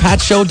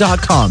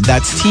thedrpatshow.com.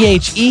 That's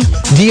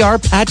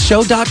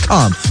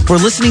THEDRPatShow.com for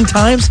listening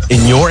times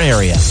in your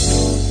area.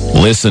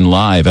 Listen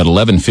live at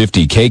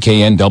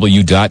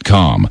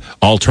 1150kknw.com.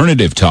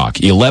 Alternative Talk,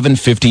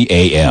 1150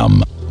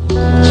 AM.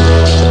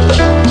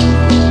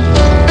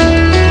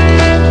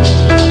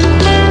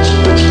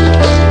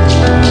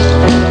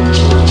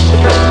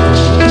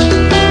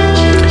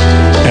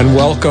 And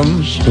welcome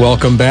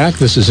Welcome back.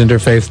 This is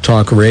Interfaith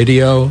Talk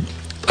Radio,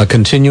 a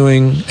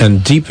continuing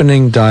and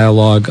deepening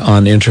dialogue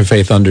on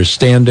interfaith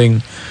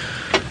understanding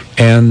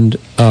and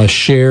a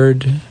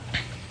shared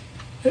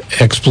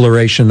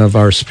exploration of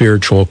our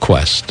spiritual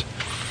quest.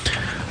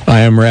 I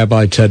am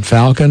Rabbi Ted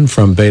Falcon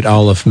from Beit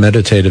Aleph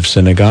Meditative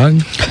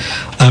Synagogue.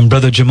 I'm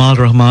Brother Jamal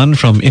Rahman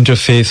from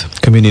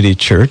Interfaith Community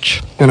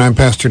Church. And I'm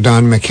Pastor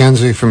Don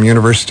McKenzie from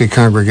University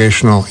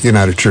Congregational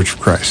United Church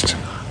of Christ.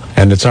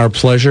 And it's our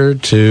pleasure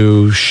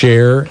to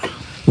share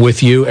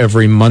with you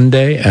every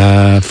Monday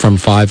from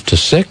 5 to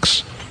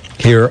 6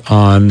 here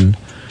on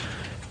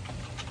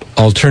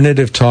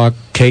Alternative Talk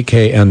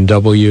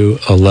KKNW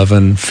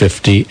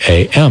 1150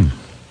 AM.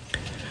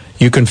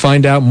 You can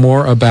find out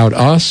more about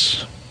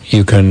us.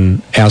 You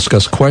can ask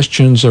us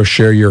questions or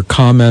share your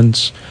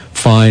comments,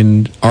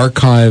 find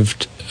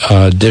archived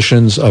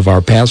editions of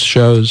our past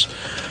shows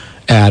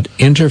at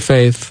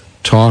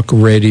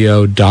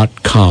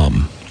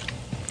interfaithtalkradio.com.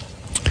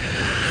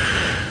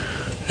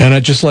 And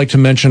I'd just like to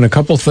mention a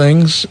couple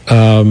things.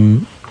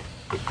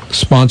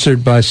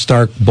 Sponsored by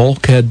Stark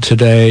Bulkhead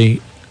today,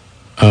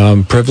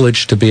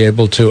 privileged to be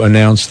able to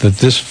announce that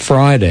this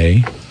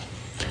Friday,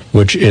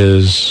 which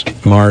is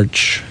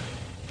March,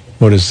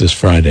 what is this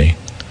Friday?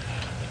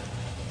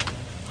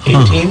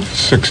 18th?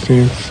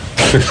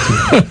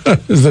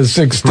 16th. Is the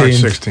 16th? March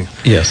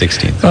 16th. Yeah,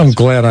 16th. I'm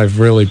glad I've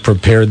really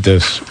prepared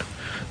this.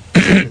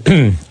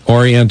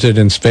 Oriented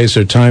in space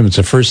or time, it's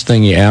the first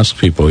thing you ask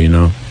people, you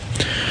know.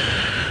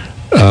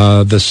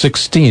 The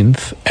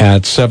 16th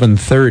at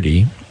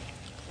 7:30,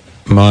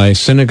 my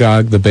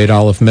synagogue, the Beit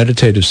Aleph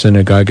Meditative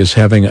Synagogue, is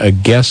having a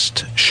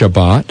guest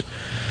Shabbat,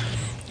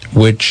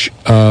 which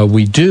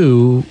we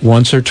do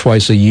once or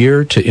twice a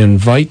year to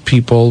invite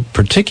people,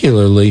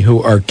 particularly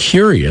who are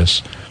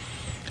curious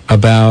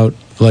about,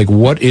 like,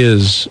 what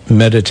is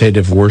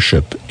meditative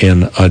worship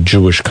in a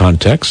Jewish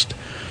context.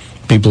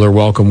 People are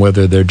welcome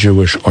whether they're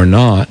Jewish or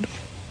not.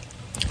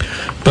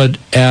 But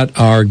at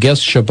our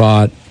guest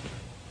Shabbat,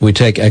 we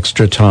take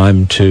extra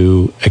time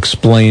to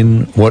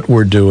explain what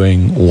we're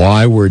doing,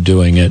 why we're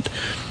doing it,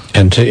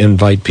 and to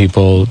invite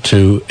people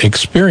to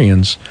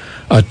experience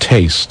a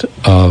taste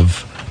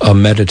of a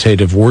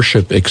meditative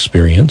worship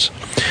experience.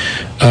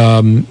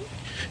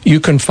 You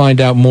can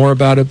find out more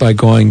about it by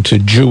going to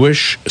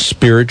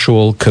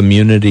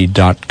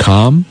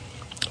jewishspiritualcommunity.com,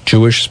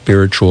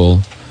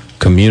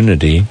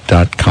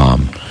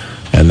 jewishspiritualcommunity.com,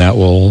 and that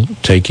will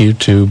take you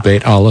to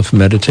Beit Aleph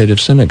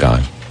Meditative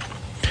Synagogue.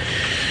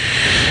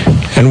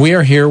 And we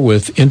are here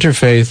with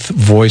Interfaith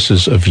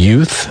Voices of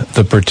Youth.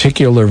 The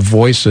particular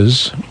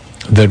voices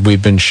that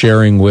we've been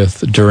sharing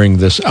with during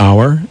this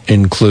hour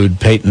include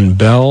Peyton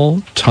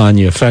Bell,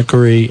 Tanya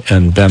Feckery,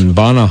 and Ben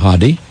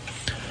Bonahadi.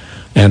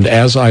 And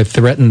as I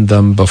threatened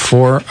them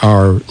before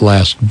our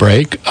last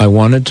break, I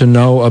wanted to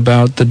know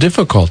about the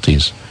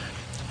difficulties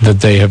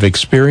that they have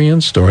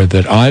experienced or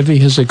that Ivy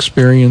has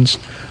experienced.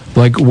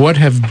 Like, what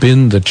have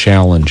been the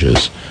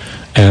challenges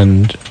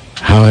and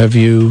how have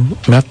you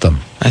met them?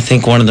 I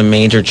think one of the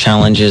major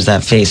challenges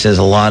that faces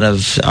a lot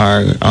of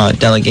our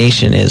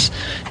delegation is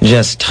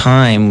just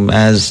time.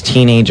 As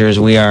teenagers,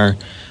 we're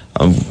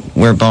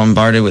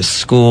bombarded with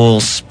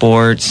school,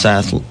 sports,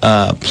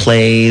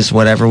 plays,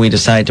 whatever we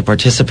decide to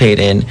participate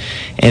in.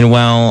 And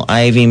while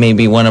Ivy may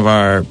be one of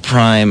our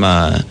prime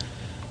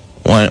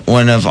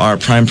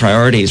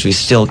priorities, we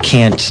still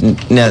can't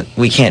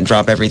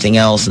drop everything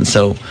else. And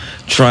so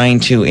trying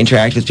to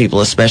interact with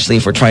people, especially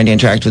if we're trying to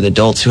interact with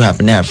adults who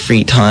happen to have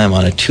free time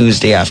on a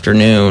Tuesday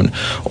afternoon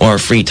or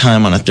free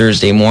time on a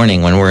Thursday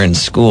morning when we're in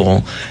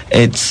school,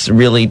 it's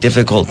really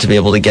difficult to be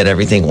able to get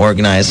everything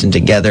organized and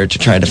together to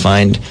try to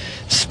find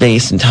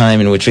space and time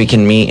in which we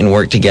can meet and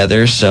work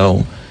together.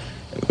 So,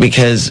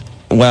 because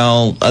in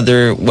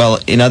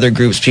other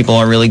groups, people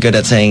are really good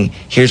at saying,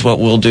 here's what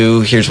we'll do,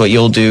 here's what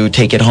you'll do,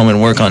 take it home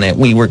and work on it.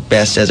 We work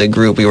best as a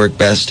group. We work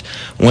best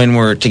when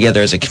we're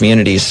together as a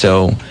community.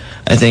 So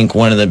I think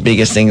one of the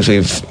biggest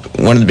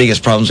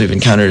problems we've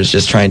encountered is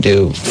just trying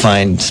to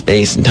find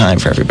space and time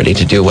for everybody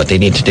to do what they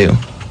need to do.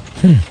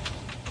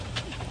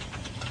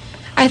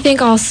 I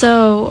think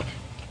also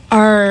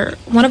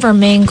one of our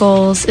main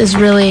goals is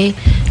really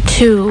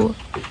to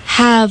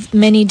have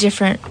many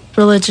different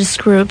religious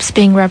groups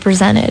being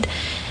represented,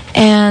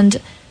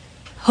 and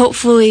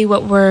hopefully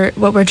what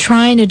we're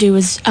trying to do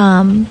is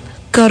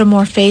go to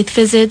more faith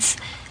visits,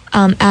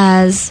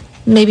 as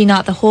maybe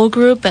not the whole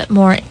group, but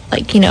more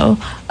like, a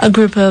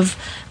group of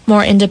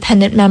more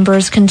independent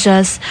members can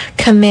just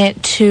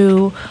commit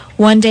to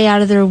one day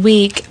out of their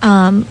week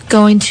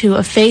going to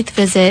a faith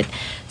visit.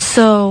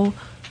 So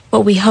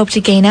what we hope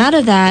to gain out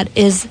of that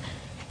is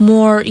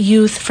more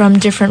youth from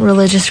different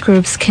religious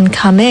groups can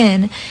come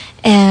in,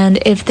 and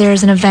if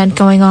there's an event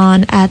going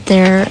on at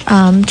their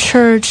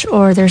church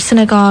or their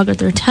synagogue or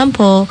their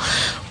temple,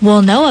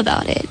 we'll know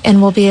about it,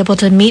 and we'll be able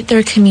to meet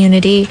their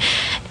community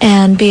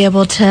and be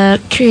able to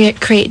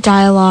create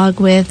dialogue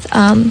with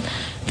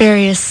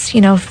various,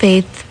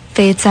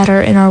 faiths that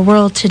are in our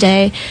world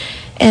today.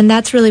 And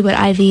that's really what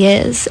Ivy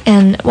is.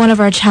 And one of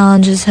our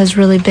challenges has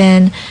really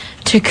been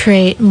to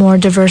create more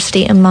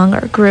diversity among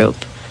our group.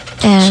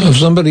 And so if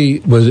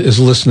somebody is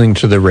listening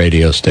to the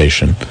radio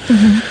station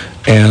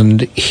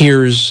and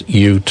hears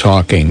you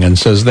talking and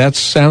says, that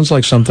sounds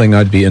like something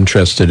I'd be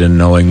interested in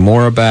knowing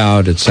more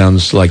about, it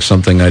sounds like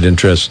something I'd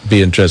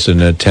be interested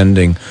in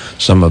attending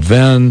some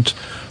event,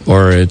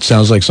 or it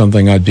sounds like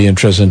something I'd be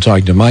interested in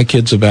talking to my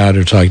kids about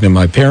or talking to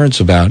my parents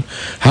about,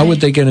 how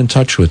would they get in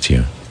touch with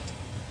you?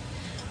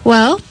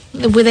 Well,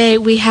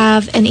 we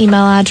have an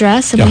email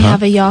address, and we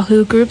have a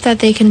Yahoo group that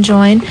they can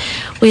join.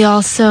 We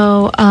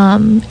also,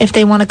 if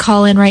they want to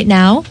call in right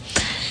now,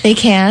 they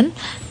can,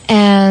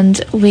 and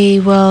we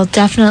will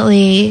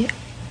definitely,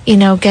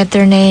 get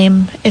their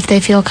name if they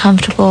feel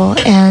comfortable.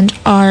 And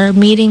our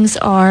meeting is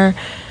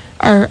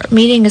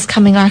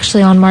coming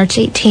actually on March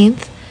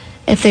 18th.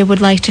 If they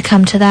would like to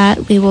come to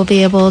that, we will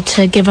be able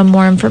to give them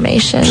more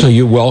information. So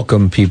you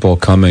welcome people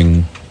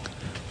coming,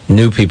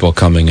 new people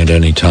coming at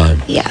any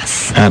time?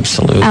 Yes.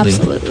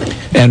 Absolutely.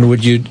 And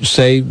would you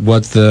say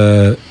what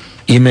the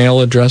email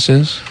address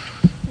is?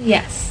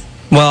 Yes.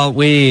 Well,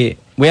 we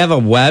have a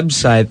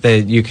website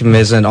that you can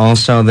visit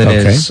also that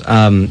is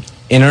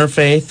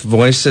Interfaith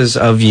Voices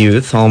of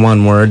Youth, all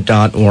one word,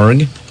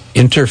 .org.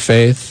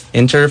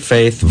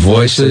 Interfaith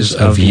Voices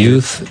of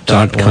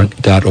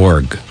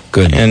Youth.org.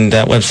 Good. And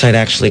that website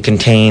actually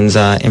contains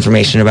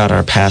information about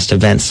our past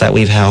events that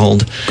we've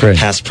held,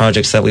 past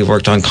projects that we've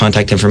worked on,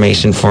 contact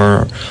information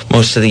for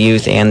most of the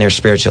youth and their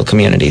spiritual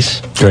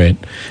communities. Great.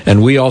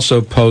 And we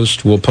also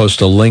we'll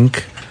post a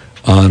link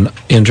on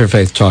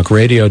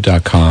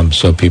interfaithtalkradio.com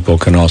so people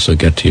can also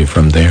get to you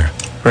from there.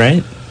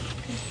 Right.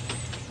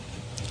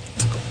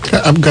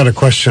 I've got a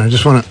question. I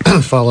just want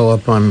to follow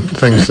up on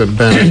things that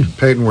Ben and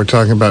Peyton were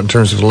talking about in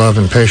terms of love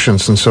and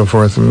patience and so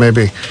forth. And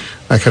maybe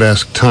I could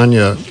ask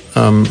Tanya,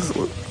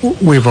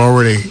 we've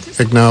already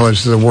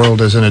acknowledged the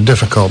world is in a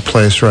difficult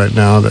place right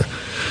now, the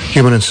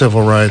human and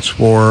civil rights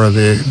war,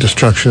 the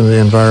destruction of the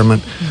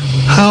environment.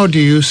 How do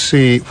you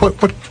see,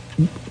 what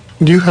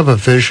do you have a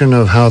vision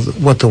of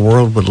what the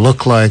world would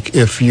look like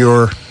if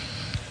your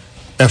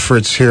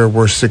efforts here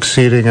were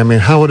succeeding? I mean,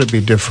 how would it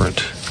be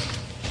different?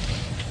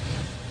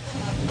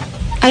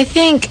 I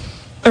think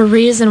a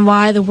reason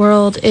why the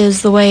world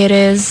is the way it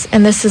is,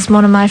 and this is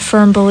one of my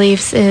firm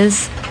beliefs,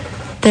 is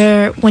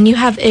when you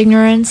have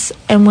ignorance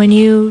and when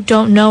you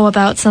don't know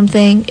about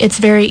something, it's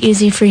very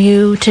easy for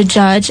you to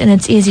judge, and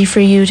it's easy for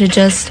you to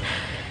just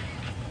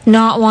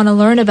not want to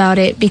learn about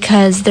it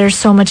because there's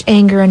so much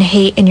anger and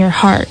hate in your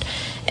heart.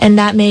 And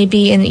that may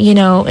be,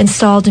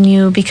 installed in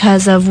you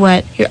because of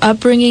what your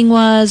upbringing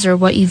was or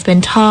what you've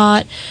been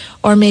taught,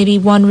 or maybe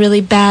one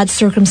really bad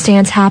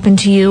circumstance happened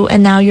to you,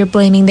 and now you're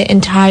blaming the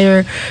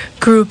entire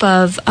group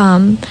of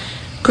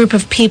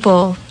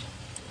people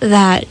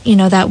that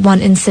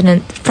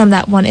from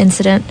that one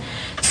incident.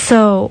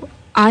 So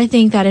I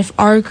think that if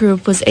our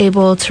group was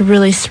able to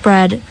really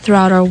spread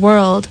throughout our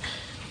world,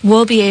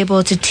 we'll be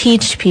able to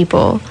teach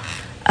people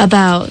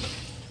about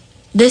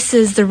this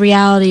is the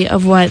reality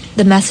of what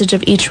the message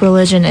of each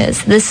religion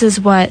is. This is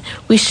what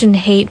we shouldn't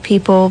hate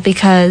people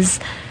because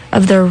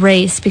of their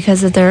race,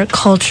 because of their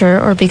culture,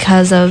 or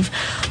because of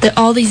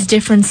all these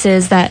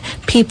differences that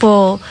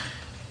people,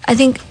 I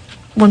think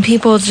when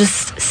people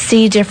just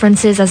see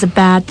differences as a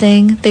bad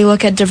thing, they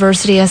look at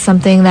diversity as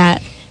something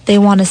that they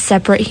want to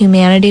separate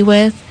humanity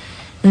with,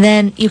 and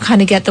then you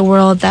kind of get the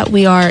world that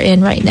we are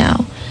in right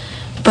now.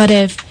 But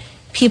if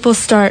people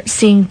start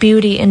seeing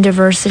beauty in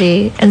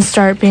diversity and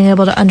start being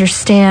able to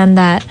understand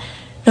that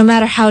no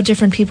matter how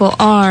different people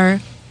are,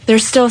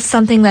 there's still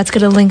something that's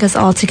going to link us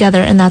all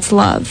together, and that's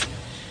love.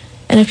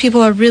 And if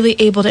people are really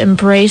able to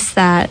embrace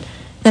that,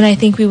 then I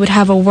think we would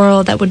have a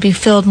world that would be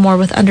filled more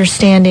with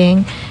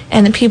understanding,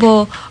 and that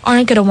people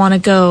aren't going to want to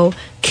go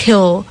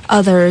kill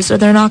others, or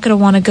they're not going to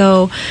want to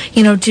go,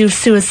 do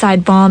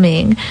suicide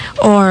bombing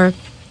or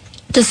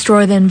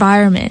destroy the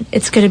environment.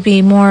 It's going to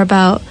be more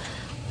about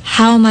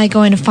how am I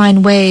going to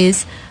find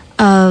ways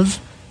of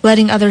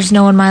letting others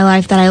know in my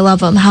life that I love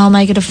them? How am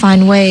I going to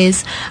find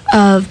ways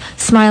of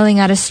smiling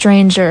at a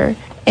stranger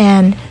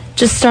and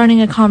just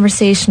starting a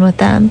conversation with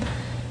them?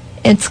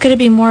 It's going to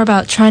be more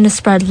about trying to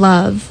spread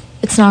love.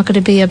 It's not going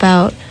to be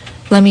about,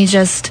 let me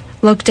just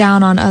look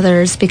down on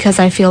others because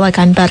I feel like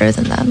I'm better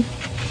than them.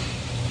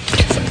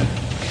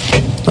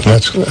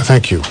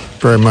 Thank you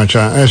very much.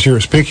 As you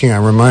were speaking,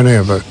 I'm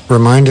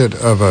reminded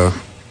of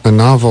a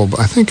novel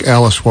I think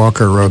Alice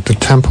Walker wrote, The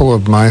Temple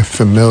of My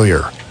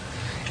Familiar.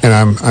 And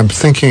I'm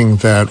thinking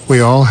that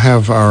we all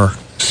have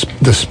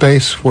the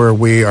space where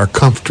we are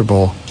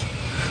comfortable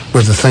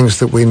with the things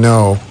that we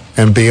know,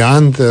 and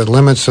beyond the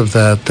limits of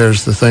that,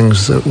 there's the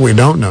things that we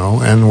don't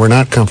know, and we're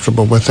not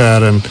comfortable with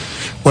that. And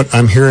what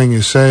I'm hearing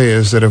you say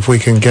is that if we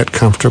can get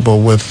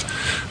comfortable with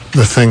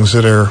the things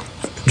that are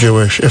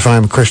Jewish, if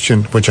I'm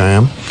Christian, which I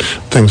am,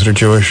 things that are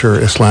Jewish or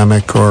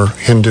Islamic or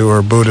Hindu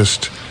or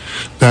Buddhist,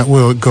 that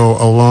will go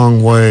a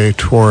long way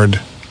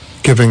toward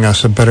giving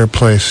us a better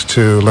place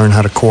to learn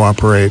how to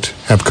cooperate,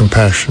 have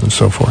compassion, and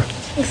so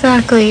forth.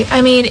 Exactly.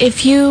 I mean,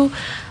 if you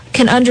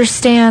can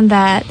understand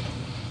that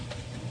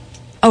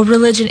a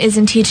religion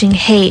isn't teaching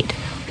hate,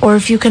 or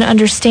if you can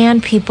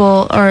understand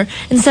people, or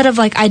instead of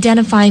like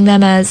identifying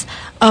them as,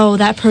 oh,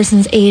 that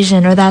person's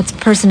Asian or that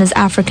person is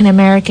African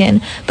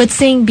American, but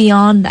seeing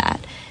beyond that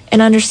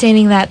and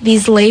understanding that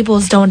these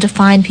labels don't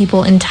define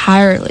people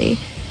entirely.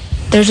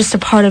 They're just a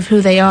part of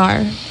who they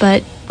are.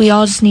 But we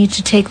all just need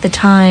to take the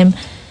time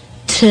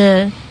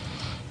to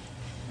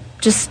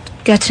just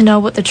get to know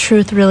what the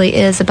truth really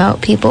is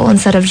about people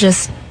instead of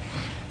just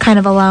kind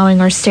of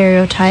allowing our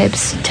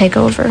stereotypes take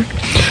over.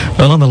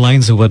 Well, on the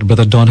lines of what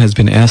Brother Don has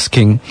been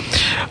asking,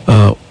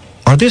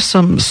 are there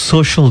some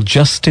social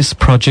justice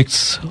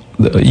projects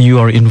you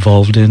are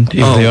involved in? If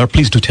they are,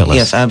 please do tell us.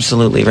 Yes,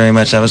 absolutely, very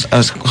much. I was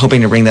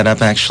hoping to bring that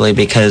up, actually,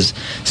 because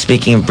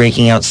speaking of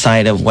breaking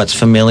outside of what's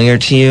familiar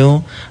to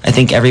you, I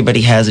think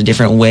everybody has a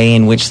different way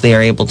in which they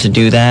are able to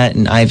do that,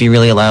 and Ivy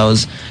really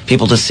allows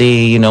people to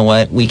see, you know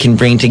what, we can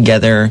bring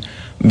together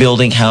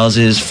building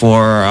houses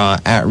for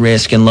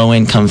at-risk and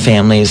low-income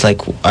families,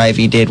 like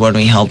Ivy did when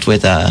we helped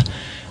with to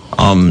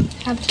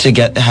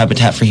get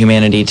Habitat for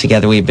Humanity.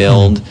 Together We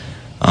Build.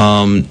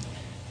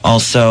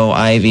 Also,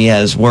 Ivy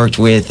has worked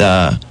with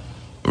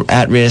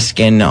at-risk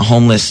and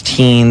homeless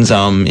teens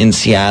in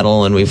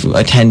Seattle, and we've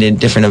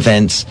attended different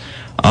events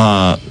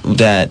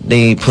that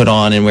they put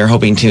on, and we're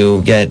hoping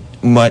to get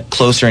much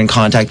closer in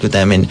contact with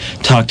them and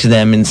talk to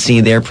them and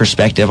see their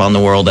perspective on the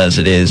world as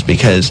it is,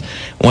 because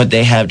what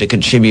they have to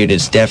contribute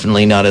is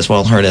definitely not as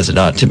well heard as it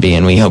ought to be,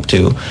 and we hope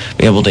to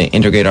be able to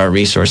integrate our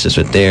resources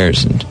with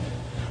theirs. And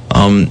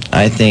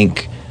I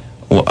think,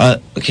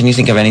 can you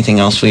think of anything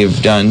else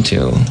we've done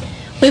to...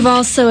 We've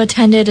also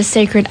attended a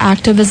sacred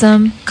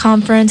activism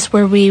conference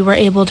where we were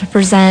able to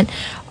present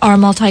our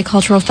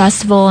multicultural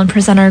festival and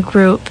present our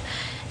group.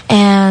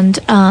 And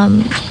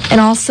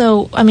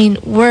also, I mean,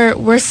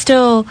 we're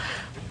still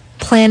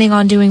planning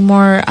on doing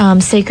more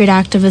sacred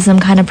activism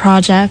kind of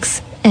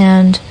projects.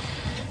 And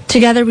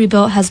Together We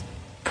Built has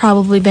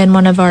probably been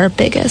one of our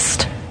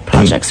biggest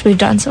projects we've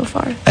done so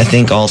far. I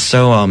think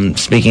also,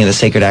 speaking of the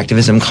Sacred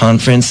Activism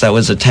Conference, that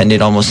was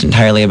attended almost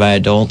entirely by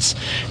adults.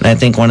 And I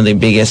think one of the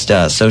biggest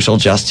social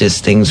justice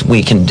things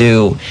we can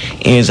do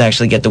is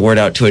actually get the word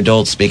out to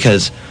adults,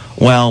 because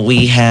while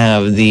we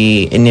have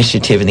the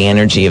initiative and the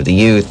energy of the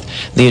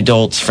youth, the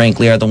adults,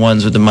 frankly, are the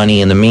ones with the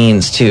money and the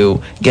means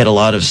to get a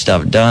lot of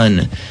stuff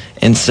done.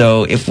 And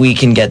so if we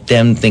can get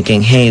them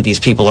thinking, hey, these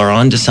people are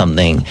onto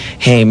something,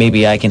 hey,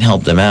 maybe I can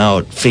help them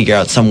out, figure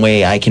out some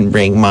way I can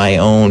bring my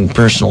own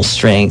personal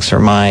strengths or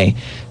my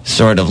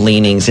sort of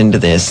leanings into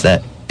this,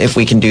 that if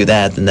we can do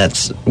that, then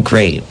that's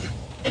great.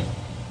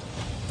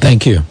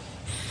 Thank you.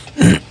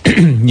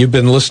 You've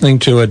been listening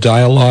to a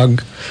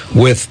dialogue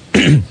with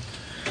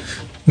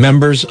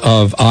members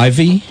of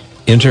Ivy,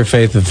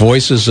 Interfaith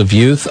Voices of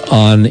Youth,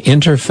 on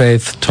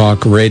Interfaith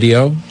Talk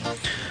Radio.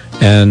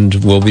 And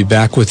we'll be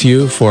back with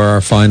you for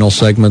our final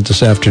segment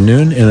this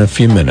afternoon in a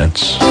few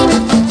minutes.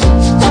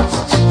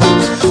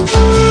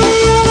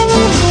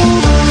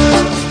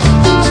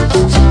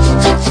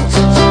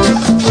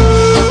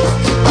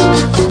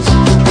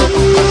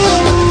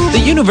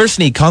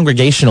 University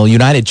Congregational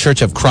United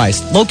Church of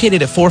Christ,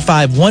 located at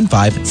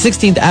 4515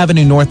 16th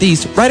Avenue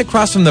Northeast, right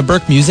across from the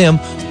Burke Museum,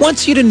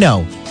 wants you to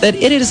know that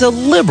it is a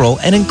liberal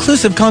and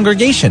inclusive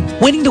congregation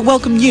waiting to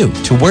welcome you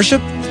to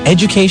worship,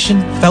 education,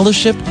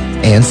 fellowship,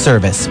 and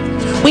service.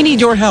 We need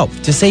your help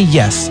to say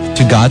yes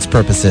to God's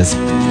purposes.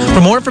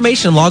 For more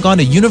information, log on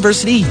to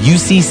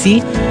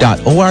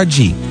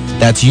universityucc.org.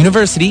 That's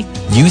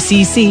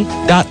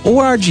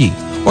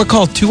universityucc.org, or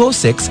call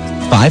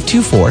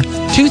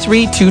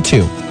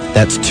 206-524-2322.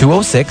 That's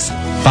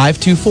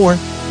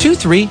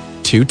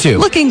 206-524-2322.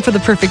 Looking for the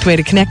perfect way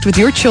to connect with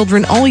your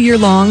children all year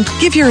long?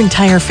 Give your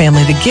entire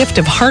family the gift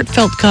of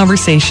heartfelt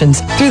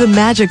conversations through the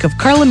magic of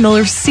Carla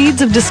Miller's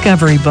Seeds of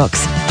Discovery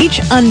books.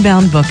 Each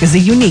unbound book is a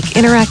unique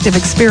interactive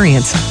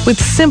experience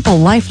with simple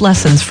life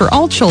lessons for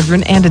all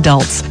children and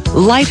adults.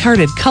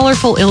 Lighthearted,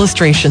 colorful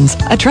illustrations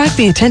attract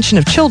the attention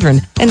of children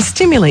and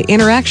stimulate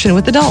interaction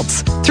with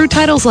adults through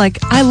titles like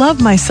I Love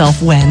Myself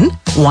When,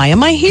 Why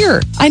Am I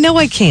Here? I Know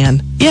I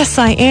Can, Yes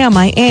I Am,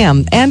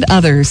 and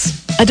others.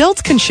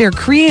 Adults can share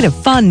creative,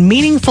 fun,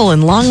 meaningful,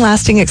 and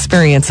long-lasting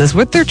experiences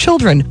with their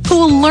children who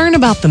will learn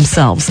about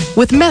themselves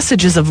with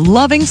messages of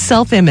loving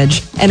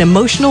self-image and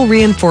emotional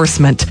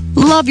reinforcement.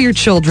 Love your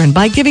children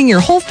by giving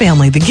your whole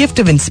family the gift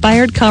of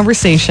inspired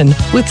conversation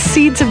with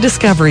Seeds of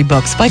Discovery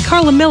books by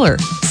Carla Miller.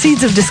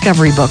 Seeds of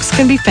Discovery books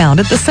can be found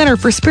at the Center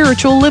for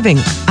Spiritual Living,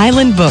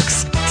 Island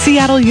Books,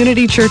 Seattle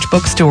Unity Church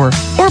Bookstore,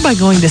 or by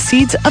going to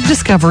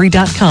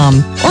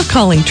seedsofdiscovery.com or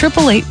calling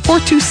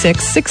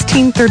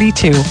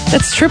 888-426-1632.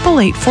 That's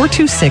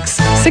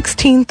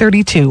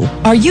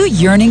 888-426-1632. Are you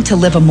yearning to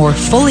live a more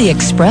fully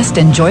expressed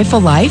and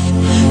joyful life?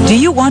 Do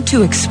you want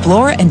to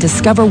explore and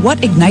discover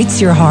what ignites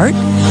your heart?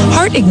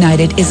 Heart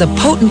Ignited is a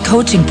potent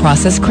coaching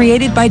process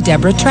created by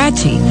Deborah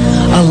Trachy,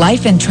 a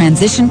life and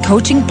transition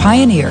coaching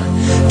pioneer.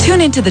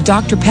 Tune into the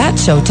Dr. Pat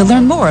Show to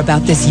learn more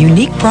about this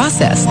unique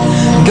process.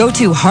 Go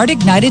to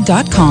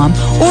heartignited.com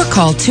or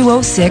call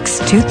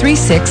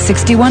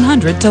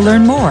 206-236-6100 to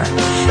learn more.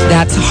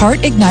 That's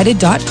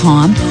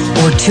heartignited.com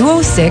or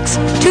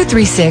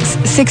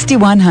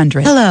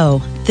 206-236-6100.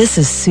 Hello, this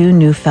is Sue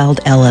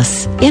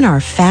Neufeld-Ellis. In our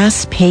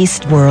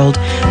fast-paced world,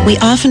 we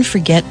often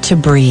forget to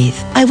breathe.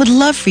 I would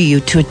love for you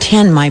to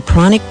attend my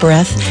pranic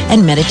breath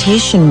and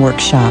meditation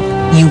workshop.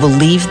 You will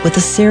leave with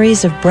a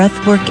series of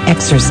breathwork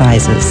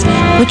exercises,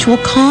 which will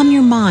calm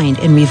your mind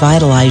and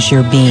revitalize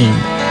your being.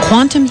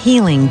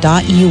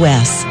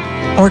 quantumhealing.us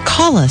or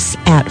call us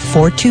at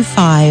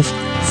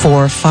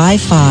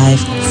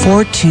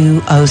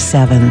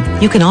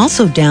 425-455-4207. You can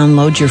also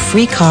download your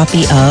free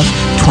copy of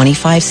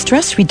 25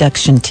 Stress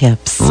Reduction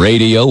Tips.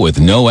 Radio with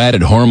no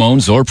added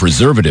hormones or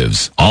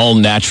preservatives. All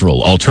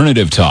natural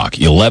alternative talk,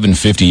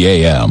 1150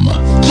 AM.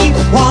 Keep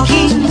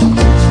walking,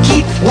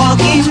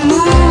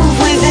 move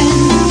within.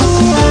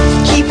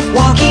 Keep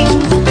walking.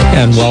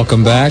 And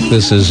welcome back.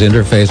 This is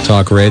Interfaith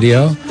Talk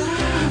Radio,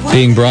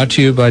 being brought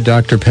to you by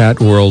Dr. Pat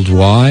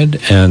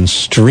Worldwide and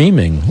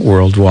streaming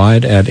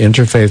worldwide at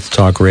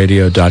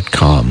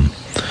interfaithtalkradio.com.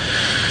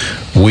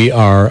 We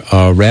are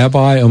a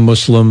rabbi, a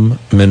Muslim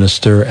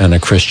minister, and a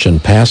Christian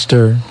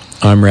pastor.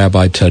 I'm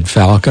Rabbi Ted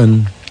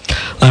Falcon.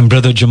 I'm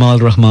Brother Jamal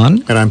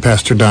Rahman. And I'm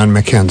Pastor Don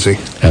McKenzie.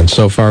 And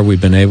so far we've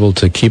been able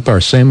to keep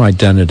our same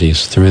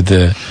identities through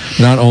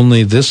not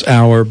only this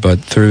hour, but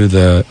through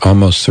the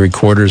almost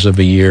 3/4 of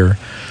a year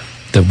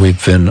that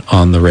we've been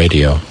on the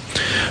radio,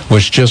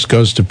 which just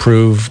goes to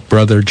prove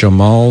Brother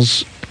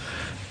Jamal's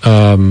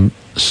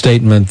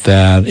statement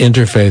that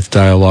interfaith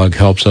dialogue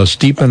helps us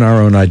deepen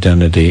our own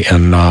identity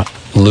and not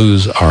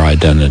lose our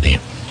identity.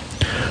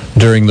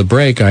 During the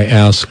break, I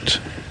asked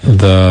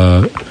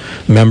the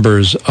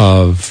members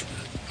of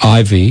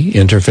Ivy,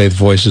 Interfaith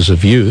Voices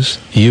of Youth,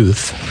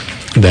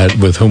 that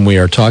with whom we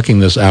are talking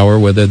this hour,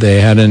 whether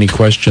they had any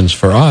questions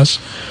for us.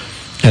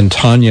 And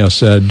Tanya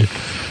said,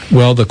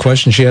 well, the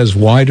question she has,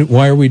 why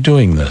are we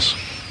doing this?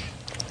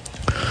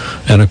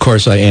 And of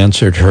course, I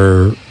answered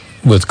her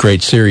with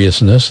great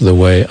seriousness, the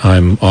way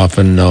I'm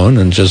often known,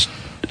 and just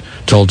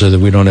told her that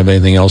we don't have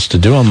anything else to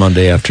do on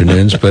Monday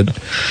afternoons. But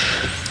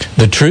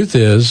the truth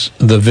is,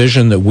 the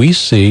vision that we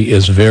see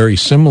is very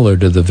similar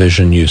to the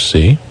vision you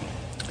see,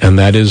 and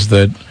that is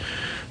that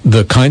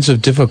the kinds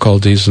of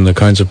difficulties and the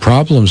kinds of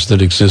problems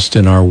that exist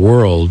in our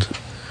world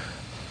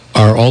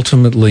are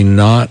ultimately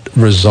not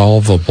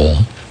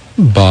resolvable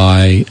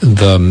by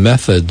the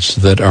methods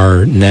that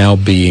are now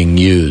being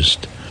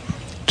used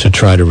to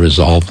try to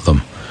resolve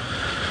them.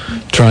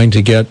 Trying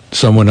to get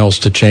someone else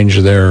to change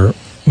their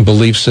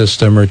belief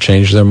system or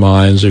change their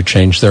minds or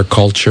change their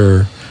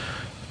culture,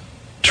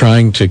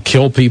 trying to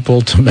kill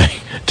people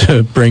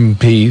to bring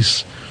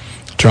peace,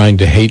 trying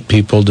to hate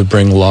people to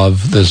bring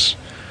love. This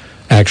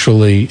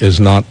actually is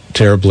not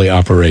terribly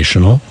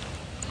operational.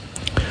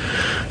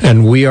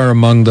 And we are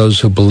among those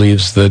who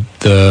believe that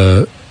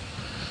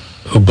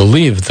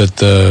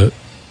the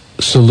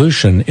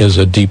solution is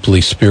a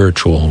deeply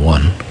spiritual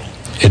one.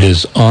 It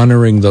is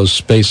honoring those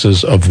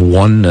spaces of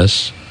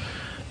oneness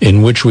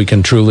in which we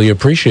can truly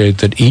appreciate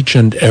that each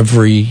and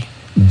every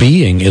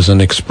being is an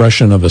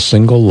expression of a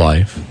single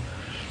life,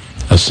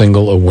 a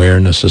single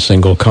awareness, a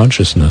single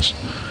consciousness,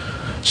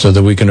 so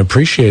that we can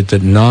appreciate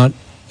that no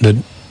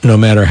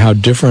matter how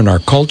different our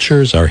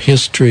cultures, our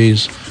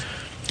histories,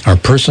 our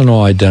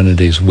personal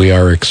identities, we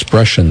are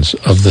expressions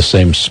of the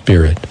same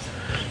spirit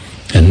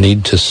and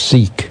need to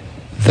seek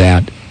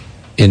that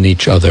in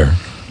each other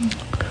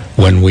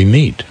when we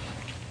meet.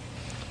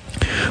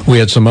 We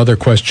had some other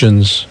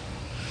questions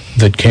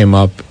that came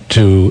up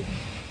to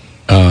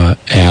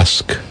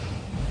ask.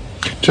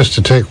 Just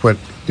to take what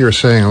you're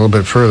saying a little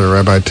bit further,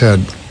 Rabbi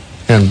Ted,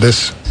 and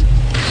this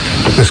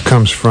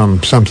comes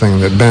from something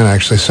that Ben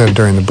actually said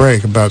during the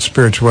break about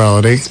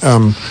spirituality.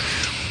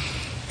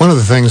 One of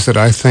the things that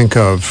I think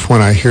of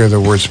when I hear the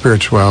word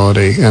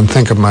spirituality and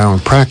think of my own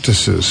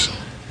practices,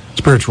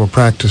 spiritual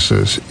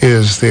practices,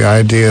 is the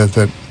idea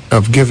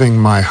of giving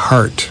my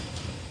heart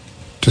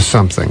to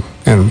something.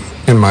 And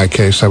in my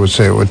case, I would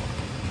say it would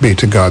be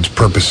to God's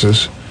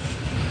purposes.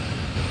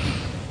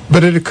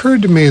 But it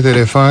occurred to me that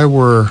if I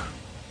were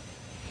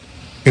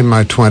in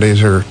my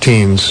 20s or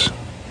teens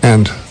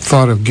and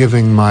thought of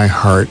giving my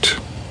heart,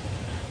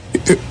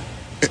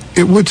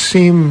 it would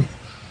seem,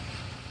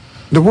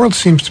 the world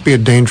seems to be a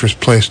dangerous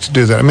place to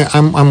do that. I mean,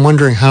 I'm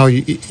wondering how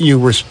you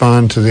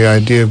respond to the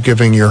idea of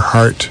giving your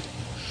heart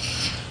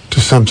to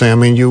something. I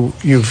mean,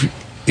 you've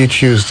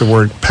each used the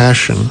word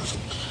passion.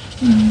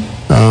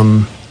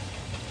 Mm-hmm.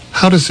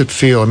 How does it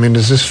feel? I mean,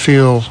 does it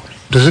feel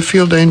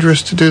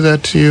dangerous to do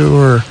that to you,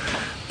 or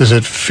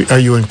are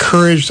you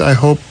encouraged, I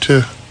hope,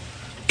 to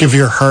give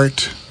your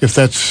heart if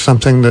that's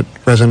something that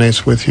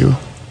resonates with you?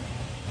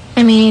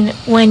 I mean,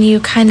 when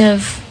you kind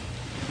of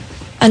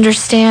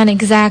understand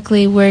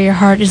exactly where your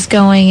heart is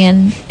going,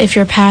 and if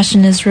your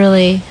passion is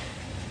really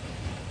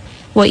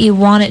what you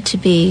want it to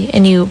be,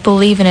 and you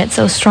believe in it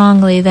so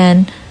strongly,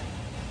 then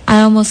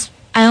I almost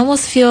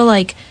feel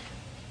like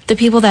the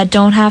people that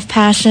don't have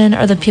passion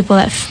are the people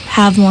that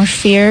have more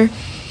fear,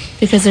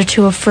 because they're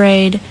too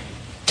afraid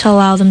to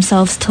allow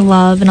themselves to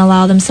love and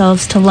allow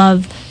themselves to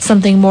love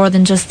something more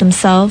than just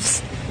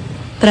themselves.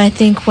 But I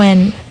think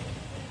when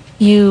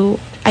you,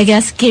 I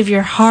guess, give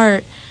your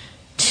heart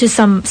to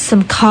some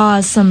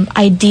cause, some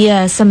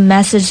idea, some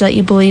message that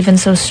you believe in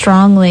so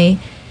strongly,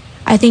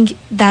 I think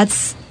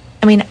that's,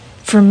 I mean,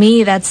 for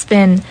me, that's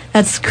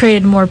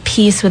created more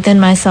peace within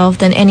myself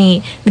than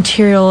any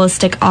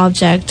materialistic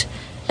object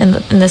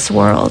in this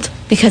world,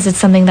 because it's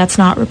something that's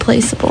not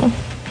replaceable.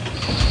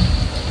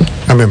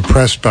 I'm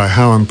impressed by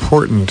how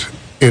important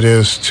it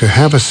is to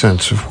have a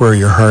sense of where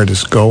your heart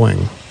is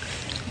going,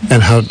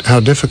 and how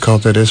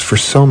difficult that is for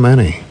so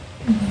many.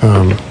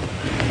 And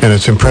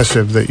it's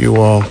impressive that you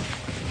all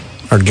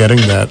are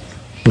getting that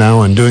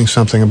now and doing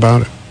something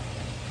about it.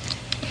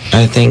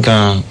 I think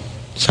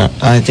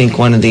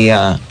one of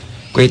the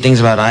great things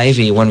about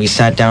Ivy, when we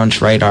sat down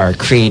to write our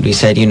creed, we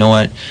said, you know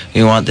what,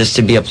 we want this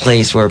to be a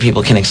place where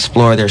people can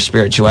explore their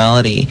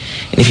spirituality.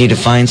 And if you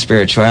define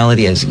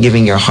spirituality as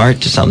giving your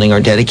heart to something or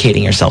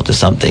dedicating yourself to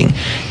something,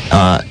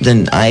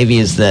 then Ivy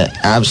is the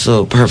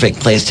absolute perfect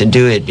place to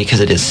do it,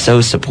 because it is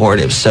so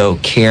supportive, so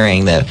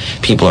caring, that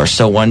people are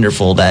so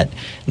wonderful that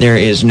there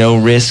is no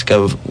risk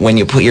of, when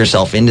you put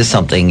yourself into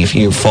something, if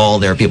you fall,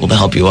 there are people to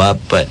help you up,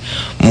 but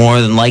more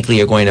than likely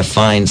you're going to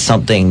find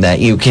something that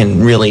you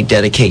can really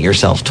dedicate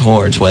yourself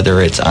towards,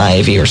 whether it's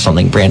Ivy or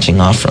something branching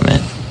off from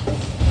it.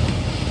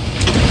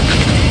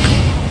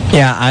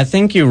 Yeah, I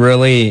think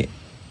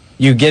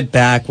you get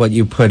back what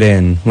you put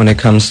in when it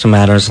comes to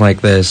matters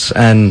like this.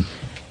 And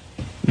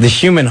the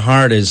human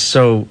heart is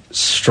so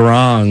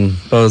strong,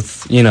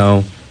 both,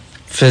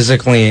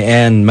 physically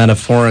and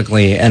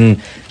metaphorically.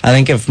 And I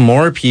think if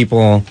more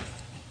people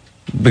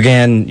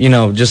began,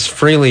 just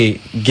freely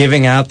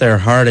giving out their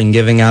heart and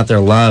giving out their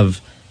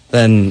love,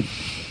 then,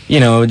 it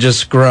would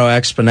just grow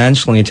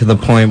exponentially to the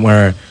point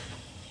where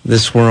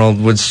this world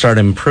would start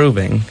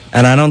improving.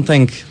 And I don't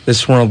think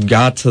this world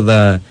got to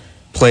the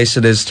place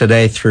it is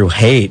today through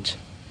hate.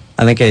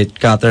 I think it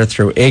got there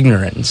through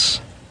ignorance.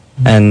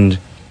 And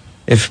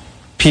if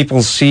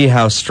people see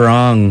how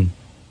strong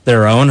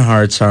their own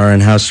hearts are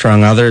and how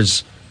strong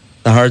the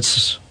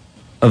hearts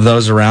of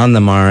those around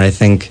them are, I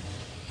think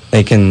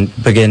they can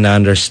begin to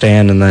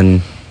understand and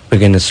then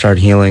begin to start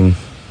healing.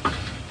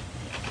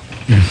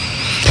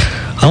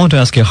 I want to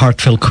ask a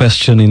heartfelt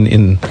question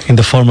in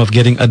the form of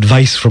getting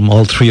advice from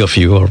all three of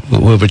you, or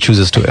whoever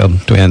chooses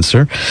to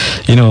answer.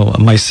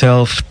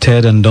 Myself,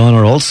 Ted, and Don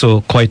are also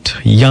quite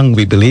young,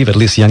 we believe, at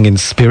least young in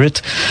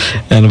spirit,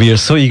 and we are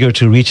so eager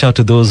to reach out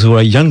to those who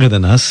are younger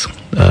than us,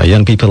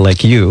 young people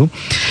like you.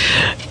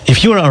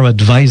 If you are our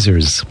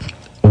advisors,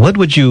 what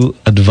would you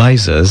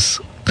advise us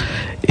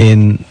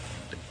in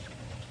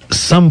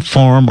some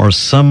form or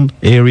some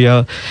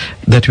area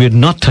that we're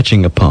not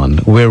touching upon,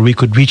 where we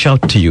could reach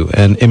out to you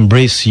and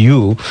embrace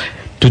you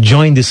to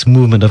join this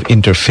movement of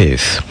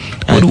interfaith?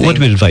 What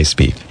would advice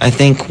be? I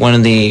think one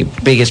of the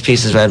biggest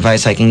pieces of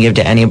advice I can give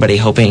to anybody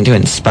hoping to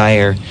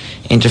inspire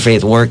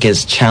interfaith work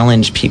is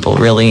challenge people,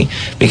 really,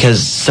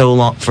 because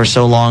for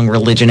so long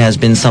religion has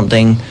been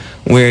something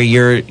where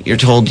you're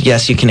told,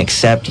 yes, you can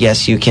accept,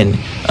 yes, you can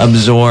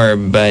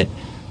absorb, but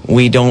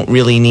we don't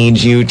really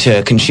need you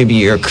to contribute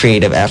your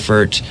creative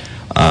effort.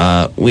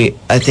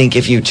 I think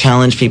if you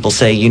challenge people,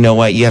 say, you know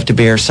what, you have to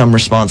bear some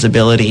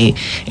responsibility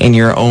in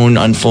your own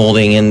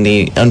unfolding and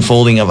the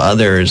unfolding of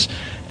others,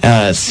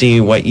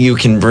 see what you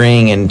can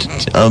bring, and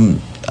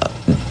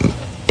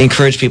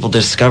encourage people to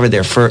discover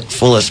their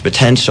fullest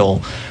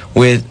potential,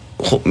 with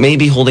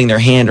maybe holding their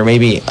hand or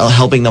maybe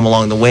helping them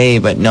along the way,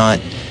 but not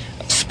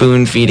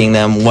spoon-feeding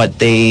them what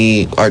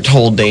they are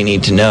told they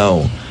need to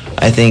know.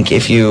 I think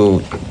if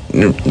you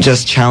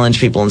just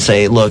challenge people and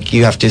say, look,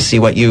 you have to see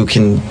what you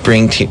can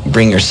bring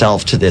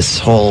yourself to this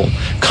whole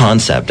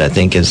concept, I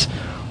think is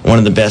one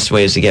of the best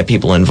ways to get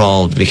people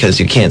involved, because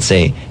you can't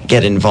say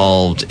get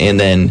involved and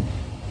then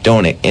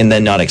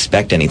not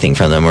expect anything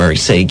from them, or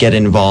say get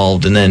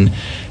involved and then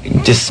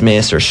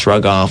dismiss or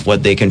shrug off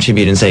what they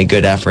contribute and say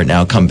good effort,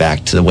 now come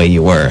back to the way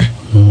you were.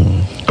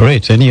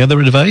 Great. Any other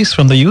advice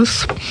from the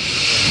youth?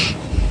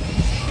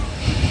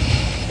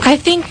 I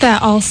think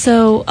that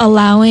also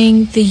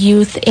allowing the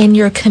youth in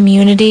your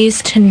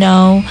communities to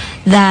know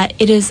that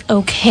it is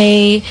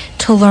okay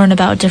to learn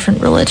about different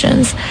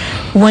religions.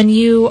 When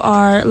you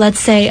are,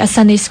 let's say, a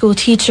Sunday school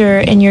teacher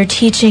and you're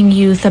teaching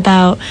youth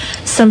about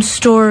some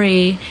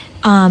story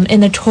in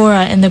the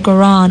Torah, in the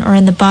Quran, or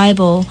in the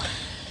Bible,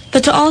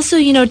 but to also,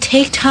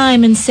 take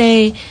time and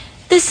say,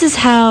 this is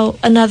how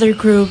another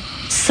group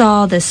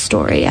saw this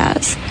story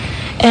as.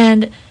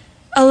 And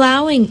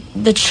allowing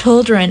the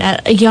children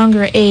at a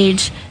younger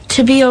age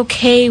to be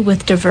okay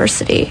with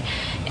diversity.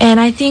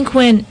 And I think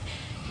when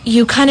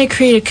you kind of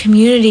create a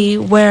community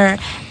where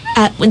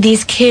when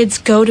these kids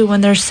go to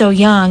when they're so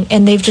young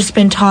and they've just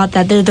been taught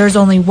that there's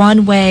only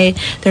one way,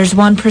 there's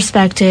one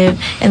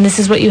perspective, and this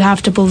is what you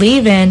have to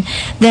believe in,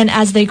 then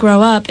as they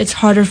grow up, it's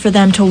harder for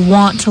them to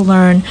want to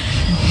learn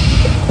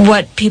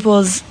what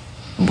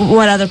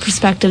other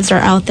perspectives are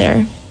out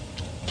there.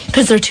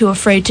 because they're too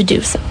afraid to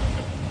do so.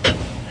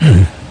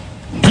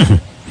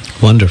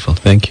 Wonderful.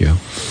 Thank you.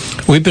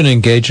 We've been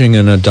engaging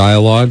in a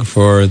dialogue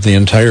for the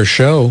entire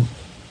show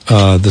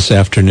this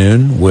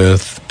afternoon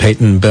with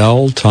Peyton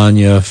Bell,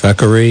 Tanya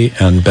Feckery,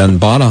 and Ben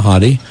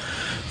Bonahati,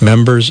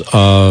 members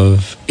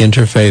of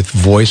Interfaith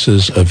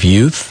Voices of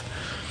Youth.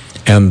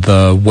 And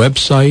the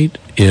website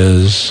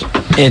is...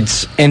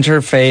 It's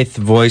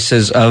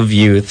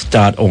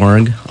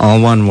interfaithvoicesofyouth.org,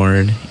 all one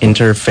word,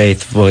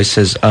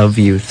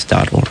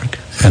 interfaithvoicesofyouth.org.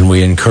 And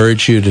we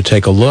encourage you to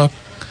take a look.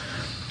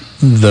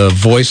 The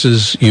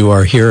voices you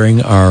are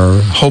hearing are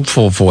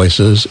hopeful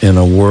voices in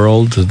a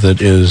world that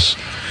is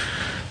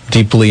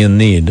deeply in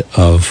need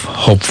of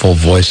hopeful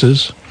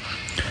voices.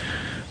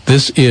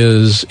 This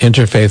is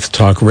Interfaith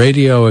Talk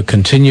Radio, a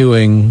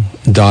continuing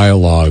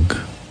dialogue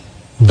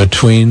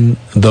between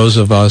those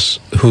of us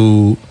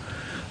who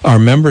are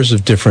members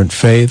of different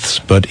faiths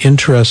but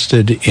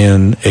interested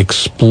in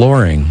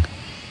exploring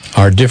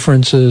our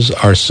differences,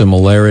 our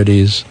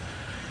similarities,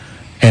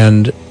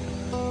 and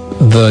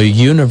the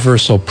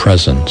universal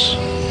presence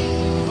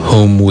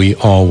whom we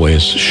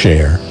always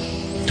share.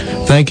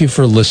 Thank you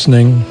for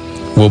listening.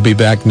 We'll be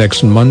back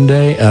next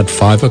Monday at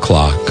 5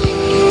 o'clock.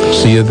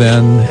 See you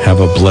then. Have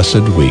a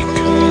blessed week.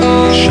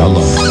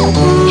 Shalom.